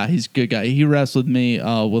 guy. Yeah, he's a good guy. He refs with me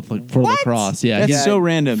for lacrosse. Yeah. That's he's- so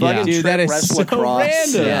random. Fucking Dude, that trip is wrestler so cross.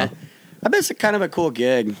 random. Yeah. I bet it's kind of a cool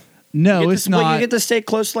gig. no, You get it's to, well, not. you get to stay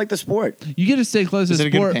close to like the sport. You get to stay close Is to it a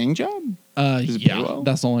good sport. paying job? Does it pay Yeah, well?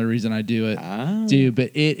 that's the only reason I do it. Ah. Dude,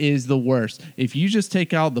 but it is the worst. If you just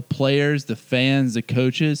take out the players, the fans, the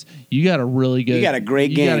coaches, you got a really good. You got a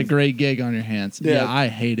great You got a game. great gig on your hands. Yeah. Yeah, I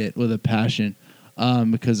hate it with a passion,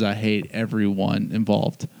 because I hate everyone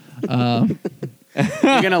involved. You're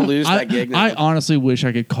gonna lose that gig now. I honestly wish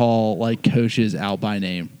I could call like coaches out by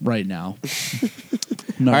name right now.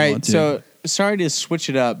 All right, so sorry to switch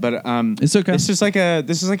it up, but It's okay. This is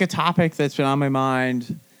like a topic that's been on my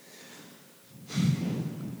mind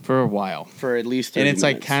for a while, for at least 30 and it's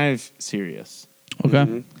like minutes. kind of serious. okay.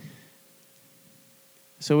 Mhm.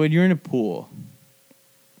 So when you're in a pool,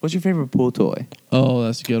 what's your favorite pool toy? Oh,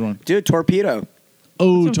 that's a good one. Dude, torpedo.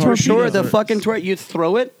 Oh, What's a torpedo. Sure, the fucking torpedo. You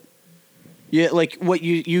throw it. Yeah, like what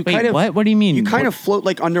you Wait, kind of what? What do you mean? You kind of float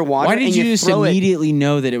like underwater. Why did and you just throw immediately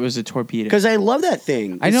know that it was a torpedo? Because I love that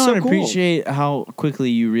thing. I It's don't so cool. appreciate how quickly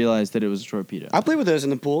you realized that it was a torpedo. I play with those in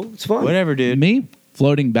the pool. It's fun. Whatever, dude. Me?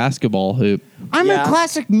 Floating basketball hoop. I'm Yeah. a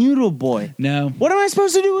classic noodle boy. No. What am I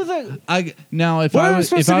supposed to do with it? Now if What am I I was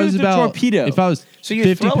supposed if to I do was with the about torpedo? if I was So you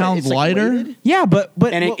 50 throw pounds it. It's, like, lighter, weighted, Yeah, but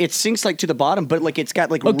and it sinks like to the bottom, but like it's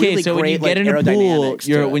got like okay. really So when you great get like in a pool, aerodynamics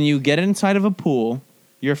to it. when you get inside of a pool,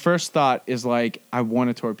 your first thought is like, I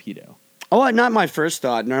want a torpedo. Oh, not my first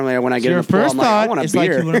thought. Normally, when I So get in your the pool, first I'm like, I thought want a is like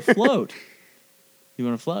beer. you want to float. You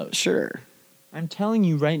want to float. Sure. I'm telling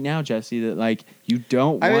you right now, Jesse, that like you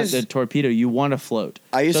don't I want was- the torpedo. You want to float.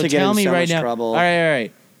 I used so to get tell in me so right much now. trouble. All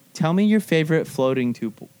right. Tell me your favorite floating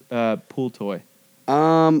pool toy.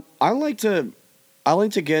 I like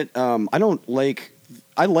to get.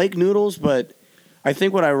 I like noodles, but I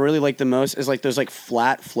think what I really like the most is like those like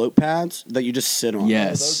flat float pads that you just sit on.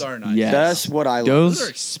 Yes, those are nice. Yes. That's what I like. Those those are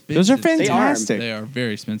expensive. those are They are. fantastic. They are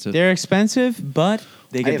very expensive. They're expensive, but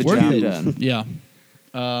they I get have the job two. done. Yeah.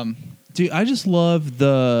 Dude, I just love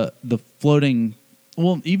the floating.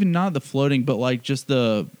 Well, even not the floating, but like just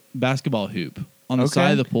the basketball hoop on the Okay.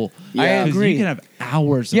 side of the pool. Yeah. I 'Cause agree. You can have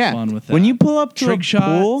hours of Yeah, fun with that. when you pull up to trick a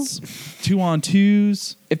pool, shots,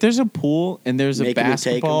 2-on-2s. if there's a pool and there's a Making me take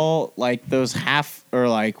 'em. basketball, like those half or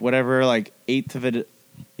like whatever, like eighth of it,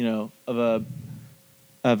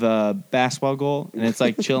 of a basketball goal, and it's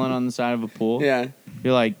like chilling on the side of a pool. Yeah.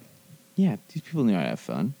 You're like, yeah, these people know how to have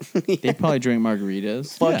fun. They probably drink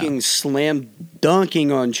margaritas. Fucking slam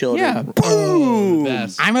dunking on children. Yeah. Oh, the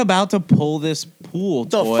best. I'm about to pull this pool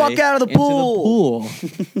The toy fuck out of the into pool. pool.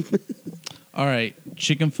 All right,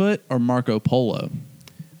 chicken foot or Marco Polo?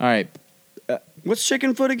 All right. What's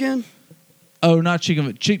chicken foot again? Oh, not chicken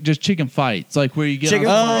foot. Just chicken fights, like where you get Chicken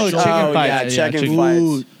on Oh, fights. chicken Oh, fights. yeah, Yeah, chicken chicken-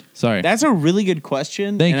 fights. Sorry, That's a really good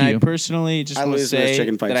question. Thank and you. I personally just I want to lose those say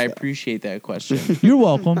chicken fights, that I though. appreciate that question. you're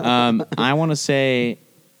welcome. I want to say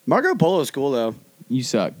Marco Polo is cool though. you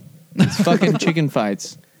suck. It's fucking chicken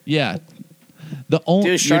fights. Yeah, the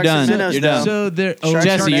only Dude, Sharks done. and Minnows, You're done. though. so there. Sharks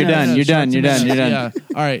Jesse, and you're Minnows. done. You're done. You're done. You're done.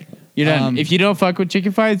 Yeah. All right. You're done. If you don't fuck with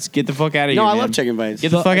chicken fights, get the fuck out of No, here. I man. love chicken fights. Get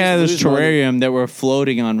the So- fuck out of this Lose more than- terrarium that we're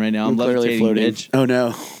floating on right now. I'm clearly levitating, floating. bitch. Oh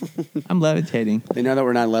no. I'm levitating. They know that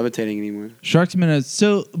we're not levitating anymore. Sharks and minnows.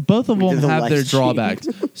 So both of We them did the have their live stream. drawbacks.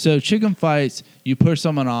 So chicken fights, you push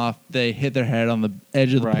someone off, they hit their head on the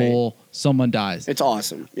edge of the Right. pool, someone dies. It's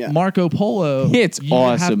awesome. Yeah. Marco Polo, It's you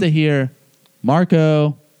have awesome. to hear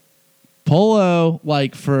Marco Polo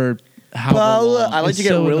like for how Polo. long. I like It's to get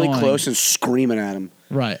so really annoying. close and screaming at him.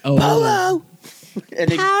 Right. Oh, Polo. And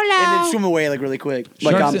then swim away like really quick,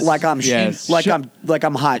 Sharks- Yes. like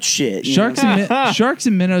I'm hot shit. you Sharks know? and Sharks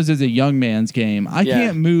and minnows is a young man's game. I Yeah.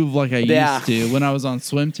 can't move like I Yeah. used to when I was on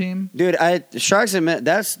swim team. Dude, Sharks admit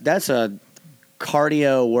that's a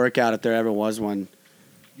cardio workout if there ever was one.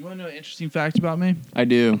 You want to know an interesting fact about me? I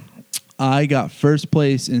do. I got first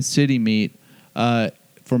place in city meet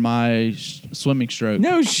for my swimming stroke.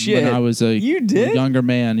 No shit. When I was a You did? younger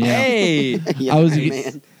man. Yeah. Hey. Yeah, I was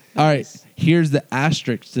man. All right. Here's the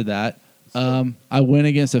asterisk to that. I went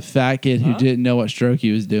against a fat kid who didn't know what stroke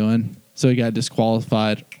he was doing, so he got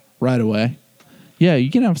disqualified right away. Yeah, you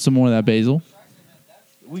can have some more of that basil.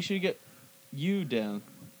 We should get you down.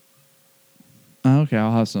 Okay,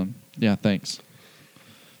 I'll have some. Yeah, thanks.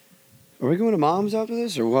 Are we going to mom's after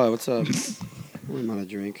this or what? What's up? I'm on a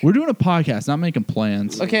drink. We're doing a podcast, not making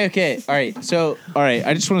plans. Okay. All right. So, all right.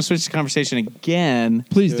 I just want to switch the conversation again.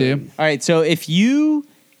 Please Do do. All right. So, if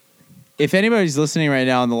anybody's listening right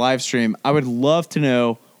now on the live stream, I would love to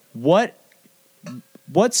know what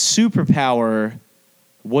superpower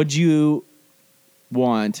would you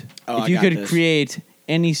want Oh, if I you got could this. create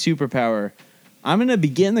any superpower? I'm going to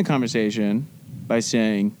begin the conversation by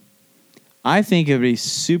saying I think it would be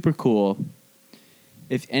super cool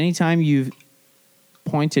if anytime you've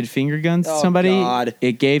pointed finger guns at Oh, somebody, God.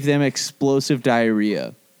 it gave them explosive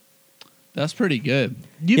diarrhea. That's pretty good.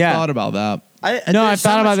 You've Yeah. thought about that. I've there's so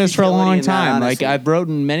thought about much this for a utility long in that, time. honestly. I've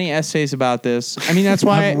written many essays about this. I mean, that's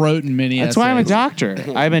why I've written many That's why I'm a essays. doctor.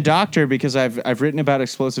 I'm a doctor because I've written about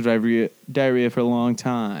explosive diarrhea for a long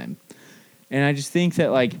time, and I just think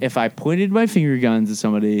that like if I pointed my finger guns at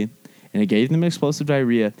somebody and it gave them explosive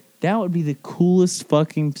diarrhea, that would be the coolest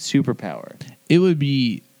fucking superpower. It would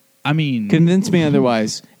be, I mean, Convince me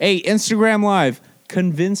otherwise. Hey, Instagram Live,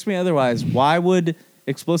 convince me otherwise. Why would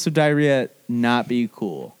explosive diarrhea not be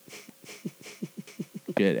cool?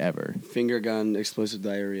 Good ever. Finger gun, explosive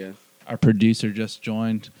diarrhea. Our producer just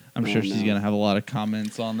joined. I'm sure she's no. gonna have a lot of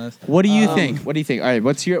comments on this. What do you think? What do you think? All right,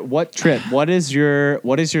 what is your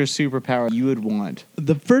superpower you would want?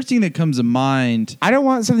 The first thing that comes to mind I don't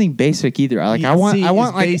want something basic either. See, I want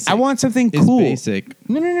it's I want something is cool. basic.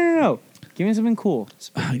 No. Give me something cool.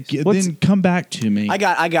 Then come back to me. I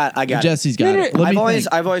got it. Jesse's got it. Let I've me always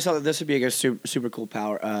think. I've always thought that this would be a good super cool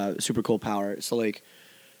power. Super cool power. So like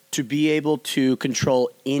to be able to control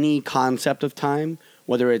any concept of time,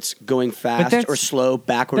 whether it's going fast that's- or slow,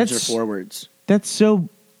 backwards or that's- forwards. That's so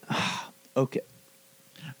okay.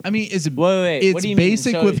 I mean, it's Wait. What it's do you mean?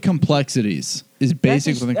 basic So- with complexities. Is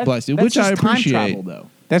basic with complexities, which I appreciate. Time travel, though.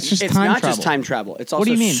 That's just It's time not travel. just time travel. It's What also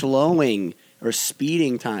do you mean? slowing or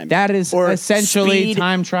speeding time. That is or essentially speed-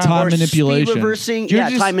 time travel. Time or manipulation. Speed reversing. You're yeah,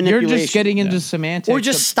 just, time You're manipulation. just getting into Yeah. semantics. or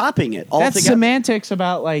just stopping it that's altogether. semantics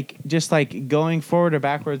about just going forward or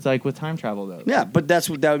backwards, like with time travel, though. Yeah, but that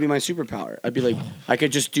would be my superpower. I'd be like, I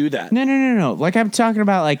could just do that. No. Like I'm talking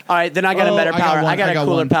about, like All right, then I got a better I got power. one, I got I a got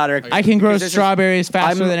cooler one. powder. I can grow Because it's just- strawberries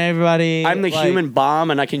faster I'm- than everybody. I'm the like, human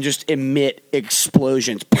bomb, and I can just emit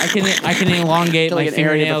explosions. I can elongate To, my like, an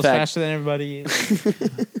area of fingernails effect. faster than everybody.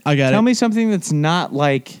 I got Tell it. me something that's not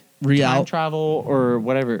like time Real travel or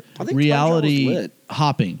whatever. I think reality time travel's lit.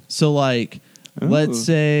 hopping. So like, let's Ooh.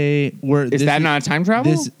 say Is that not time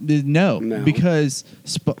travel? No, No. because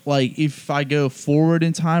like if I go forward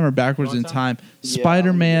in time or backwards in time, Yeah,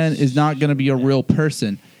 Spider-Man yes. is not going to be a real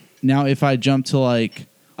person. Now, if I jump to like,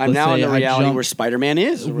 I'm let's now in say the I reality jump- where Spider-Man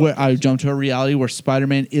is. a real where I jump to a reality where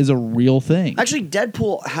Spider-Man is a real thing. Actually,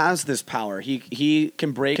 Deadpool has this power. He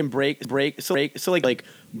can break. So like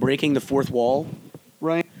breaking the fourth wall,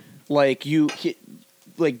 right? Like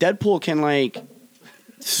like Deadpool can like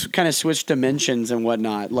kind of switch dimensions and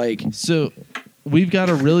whatnot. Like So, we've got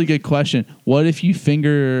a really good question. What if you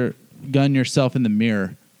finger gun yourself in the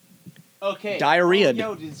mirror? Okay. Diarrhea. Oh,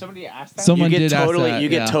 yo, did somebody ask that? Someone you get did ask totally that, you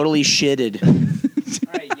get yeah. totally shitted.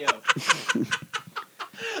 All right, yo.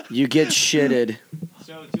 You get shitted.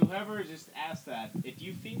 So to whoever just asked that, if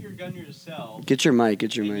you finger gun yourself, Get your mic.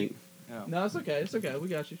 Get your mic. No, it's okay. It's okay. We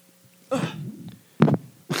got you. all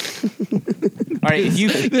right, if you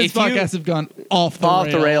This podcast have gone off the Off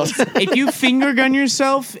the rails. if you finger gun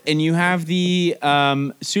yourself and you have the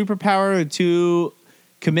superpower to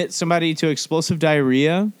commit somebody to explosive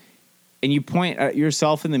diarrhea, and you point at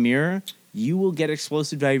yourself in the mirror, you will get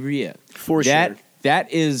explosive diarrhea. For sure.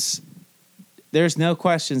 That is, there's no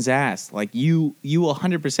questions asked. Like you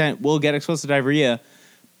 100% will get explosive diarrhea,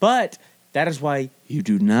 but that is why you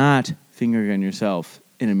do not finger gun yourself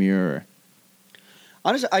in a mirror.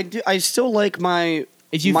 Honestly, I still like my.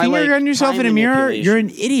 If you my, finger like, gun yourself time in a mirror, manipulation. you're an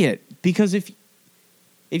idiot. Because if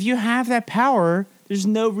you have that power, there's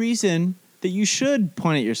no reason that you should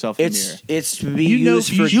point at yourself in the mirror. It's to be You know-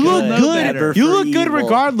 used for You look good, good. never You for look good evil.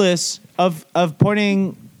 regardless of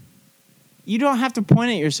pointing. You don't have to point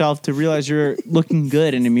at yourself to realize you're looking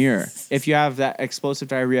good in a mirror if you have that explosive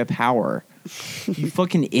diarrhea power. You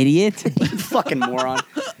fucking idiot! Fucking moron.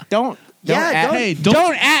 Don't Yeah,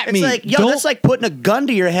 don't at It's me. like, yo, Don't- that's like putting a gun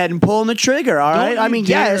to your head and pulling the trigger, all right? Don't I you mean,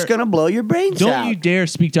 yeah, dare- it's going to blow your brains Don't out. you dare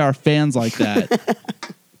speak to our fans like that.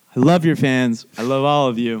 I love your fans. I love all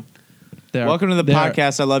of you. They're- Welcome to the they're-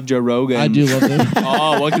 podcast. I love Joe Rogan. I do love them.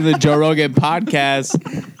 Oh, welcome to the Joe Rogan podcast.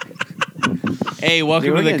 Hey, welcome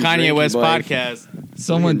Dude, to we're the getting Kanye drinky, West boy. podcast.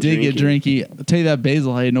 Someone We're did getting get drinky. I'll tell you that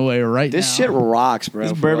basil ain't no way right This now. shit rocks, bro.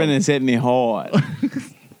 This for bourbon real. is hitting me hard.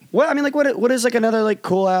 What I mean, like, what is like another like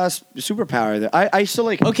cool ass superpower that I still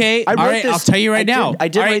like? Okay, I all right, I'll tell you right now. I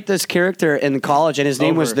did All right. write this character in college, and his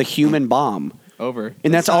name was Over. the Human Bomb, Over.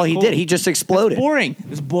 and that's all not he cool. did. He just exploded. Boring.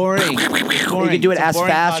 It's boring. It's boring. You can do it It's a as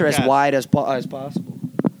boring fast or as podcast. wide as possible.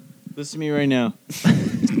 Listen to me right now.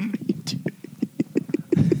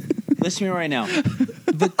 Listen to me right now.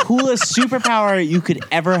 The coolest superpower you could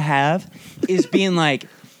ever have is being like,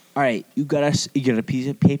 all right, you got a piece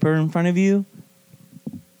of paper in front of you,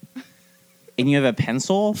 and you have a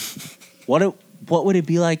pencil. What would it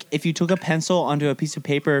be like if you took a pencil onto a piece of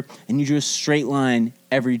paper and you drew a straight line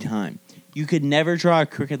every time? You could never draw a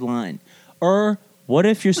crooked line. Or what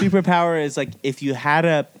if your superpower is like if you had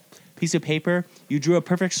a piece of paper, you drew a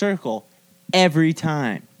perfect circle every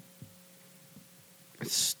time?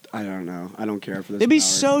 I don't know. I don't care for this. It'd be power.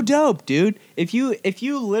 so dope, dude. If you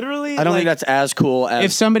literally I don't like, think that's as cool as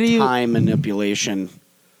if somebody- time manipulation.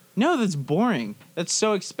 No, that's boring. That's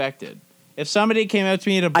so expected. If somebody came up to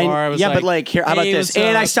me at a bar, I was yeah, like, but like here, how about "Hey, this? what's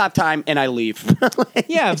And I up?" stop time and I leave.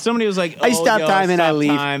 Yeah, if somebody was like, oh, I stop yo, time and I stop leave.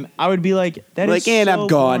 time, I would be like, that is Like, and so I'm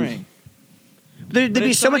gone. boring. There'd But be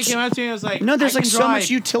if so somebody much. came up to me and was like, No, there's I like can so draw much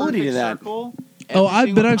a utility to perfect that. circle Oh,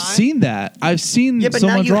 every but single I've time? seen that. I've seen Yeah, but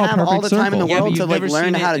someone now you draw a have perfect all the time in the circle. Yeah, but world to you've like never learn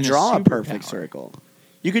seen how it to in a draw a superpower. perfect circle.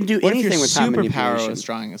 You can do What if anything your with time superpower manipulation. was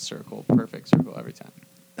drawing a circle, perfect circle every time?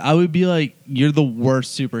 I would be like, you're the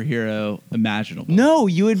worst superhero imaginable. No,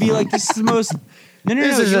 you would be like, this is the most. No,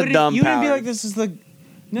 This is you a wouldn't- dumb You wouldn't be power. like, this is the.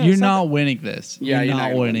 No, you're it's not winning this. Yeah, you're you're not not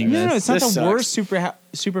gonna winning win No, this. no, it's not This the sucks. worst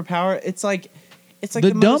superpower. It's like the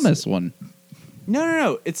the most- dumbest one.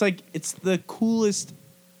 No. It's like it's the coolest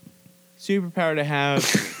superpower to have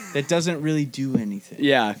that doesn't really do anything.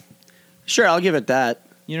 Yeah, sure, I'll give it that.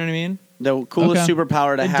 You know what I mean? The coolest Okay.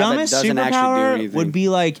 superpower to The have that dumbest doesn't actually do superpower anything would be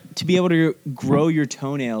like to be able to grow your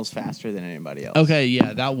toenails faster than anybody else. Okay,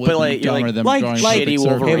 yeah, that would But, be like, you're dumber like- than Like drawing a shitty perfect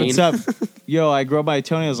circle. Hey, Wolverine. what's up? Yo, I grow my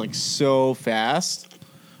toenails like so fast.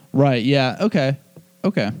 Right, yeah, okay.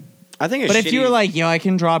 I think. But if you were like, yo, I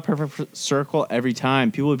can draw a perfect circle every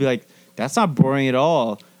time, people would be like, that's not boring at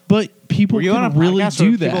all. But people Were you on can a really podcast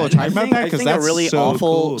where do people were that. talking about that? I 'Cause think a that's really so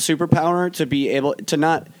awful cool. superpower to be able to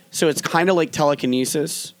not. So it's kind of like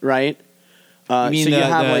telekinesis, right? You mean, so you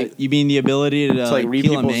have you mean the ability to like, read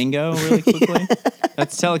peel a people's- mango really quickly?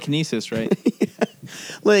 That's telekinesis, right?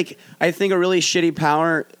 like I think a really shitty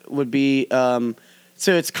power would be so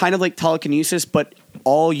it's kind of like telekinesis, but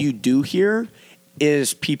all you do hear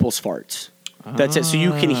is people's farts. That's it. So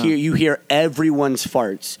you can hear everyone's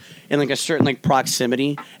farts in like a certain like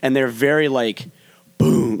proximity, and they're very like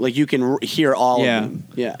boom, like you can hear all Yeah. of them.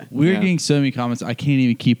 Yeah. We're Yeah. getting so many comments, I can't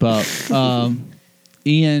even keep up.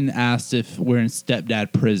 Ian asked if we're in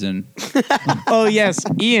stepdad prison. Oh yes,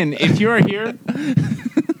 Ian, if you're here,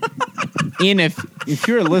 Ian, if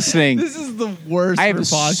you're listening, This is the worst I for have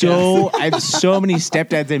podcast. I have so many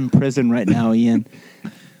stepdads in prison right now, Ian.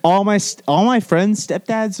 All my friends'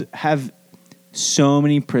 stepdads have so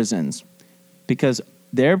many prisons because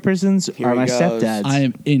their prisons Here are he my goes. stepdads. I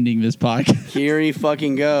am ending this podcast. Here he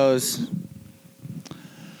fucking goes.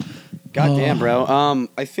 God damn, bro.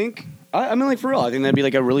 I think I mean like for real. I think that'd be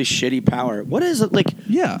like a really shitty power. What is it like?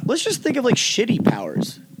 Yeah. Let's just think of like shitty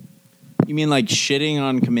powers. You mean like shitting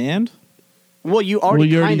on command? Well, you already,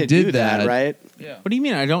 you already kind of did do that, that. right? What do you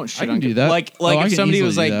mean I don't shit I can on do command? that. Like Oh, I if can somebody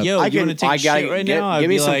was easily like, do that. "Yo, I you can- want to take I a gotta shit right get- now?" I'd give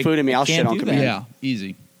me be some like, food in me, "I I'll shit can't on do command." that." Yeah,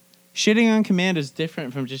 easy. Shitting on command is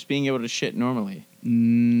different from just being able to shit normally.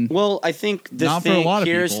 Well, I think the Not for a thing lot of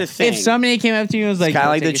here's people. the thing. If somebody came up to you and was like, kinda "Yo,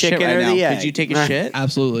 like take the a shit chicken right or now," the egg. could you take a shit?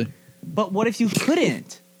 Absolutely. But what if you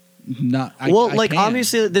couldn't? Not. well, I like can.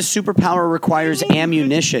 obviously, this superpower requires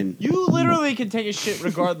ammunition. You literally could take a shit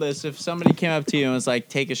regardless if somebody came up to you and was like,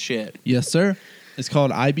 "Take a shit." Yes, sir. It's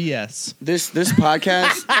called IBS. This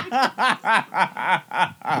podcast,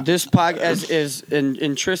 this podcast is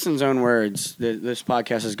in Tristan's own words. This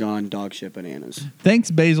podcast has gone dog shit bananas.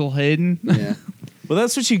 Thanks, Basil Hayden. Yeah. Well,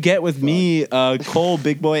 that's what you get with me, Cole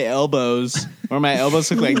Big Boy Elbows, where my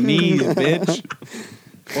elbows look like knees, bitch.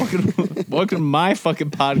 Welcome to my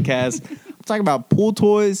fucking podcast. I'm talking about pool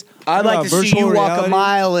toys. I'd talking like about to see virtual you walk a reality.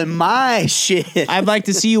 mile in my shit. I'd like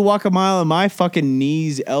to see you walk a mile in my fucking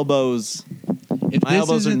knees, elbows. If My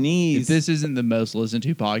elbows are knees. If this isn't the most listened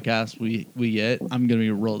to podcast we get, I'm gonna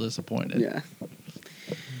be real disappointed. Yeah.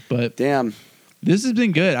 But Damn. this has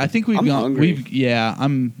been good. I think we've I'm gone. hungry.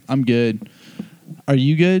 I'm good. Are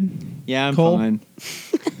you good? Yeah, I'm Cole? fine.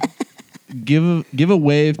 Give a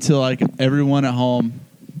wave to like everyone at home.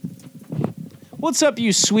 What's up,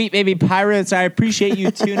 you sweet baby pirates? I appreciate you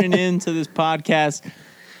tuning in to this podcast.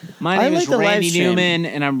 My I name like is the live Randy stream. Newman,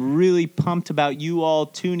 and I'm really pumped about you all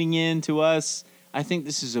tuning in to us. I think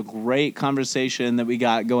this is a great conversation that we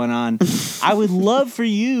got going on. I would love for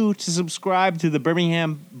you to subscribe to the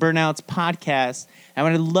Birmingham Burnouts podcast. And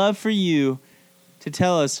I would love for you to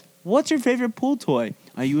tell us, what's your favorite pool toy?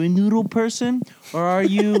 Are you a noodle person or are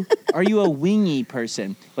you a wingy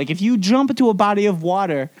person? Like if you jump into a body of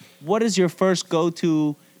water, what is your first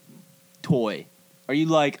go-to toy? Are you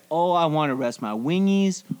like, oh, I want to rest my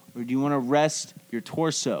wingies, or do you want to rest your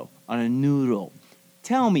torso on a noodle?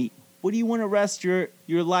 Tell me, what do you want to rest your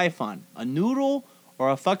life on? A noodle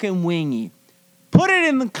or a fucking wingy? Put it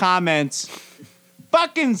in the comments.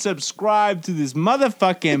 Fucking subscribe to this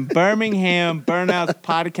motherfucking Birmingham Burnouts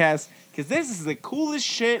podcast, because this is the coolest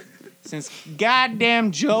shit since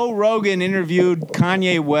goddamn Joe Rogan interviewed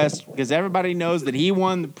Kanye West, because everybody knows that he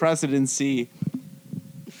won the presidency.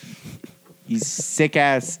 You sick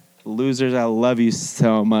ass losers, I love you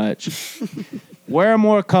so much. Wear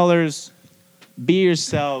more colors. Be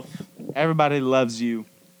yourself. Everybody loves you.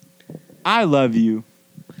 I love you.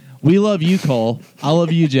 We love you, Cole. I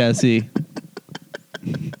love you, Jesse.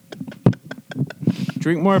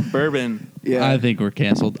 Drink more bourbon. Yeah. I think we're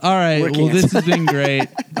canceled. All right. We're Well, this has been great.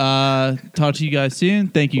 Talk to you guys soon.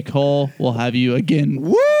 Thank you, Cole. We'll have you again.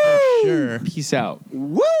 Woo! sure. Peace out.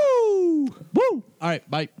 Woo! Woo! All right,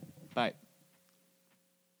 bye. Bye.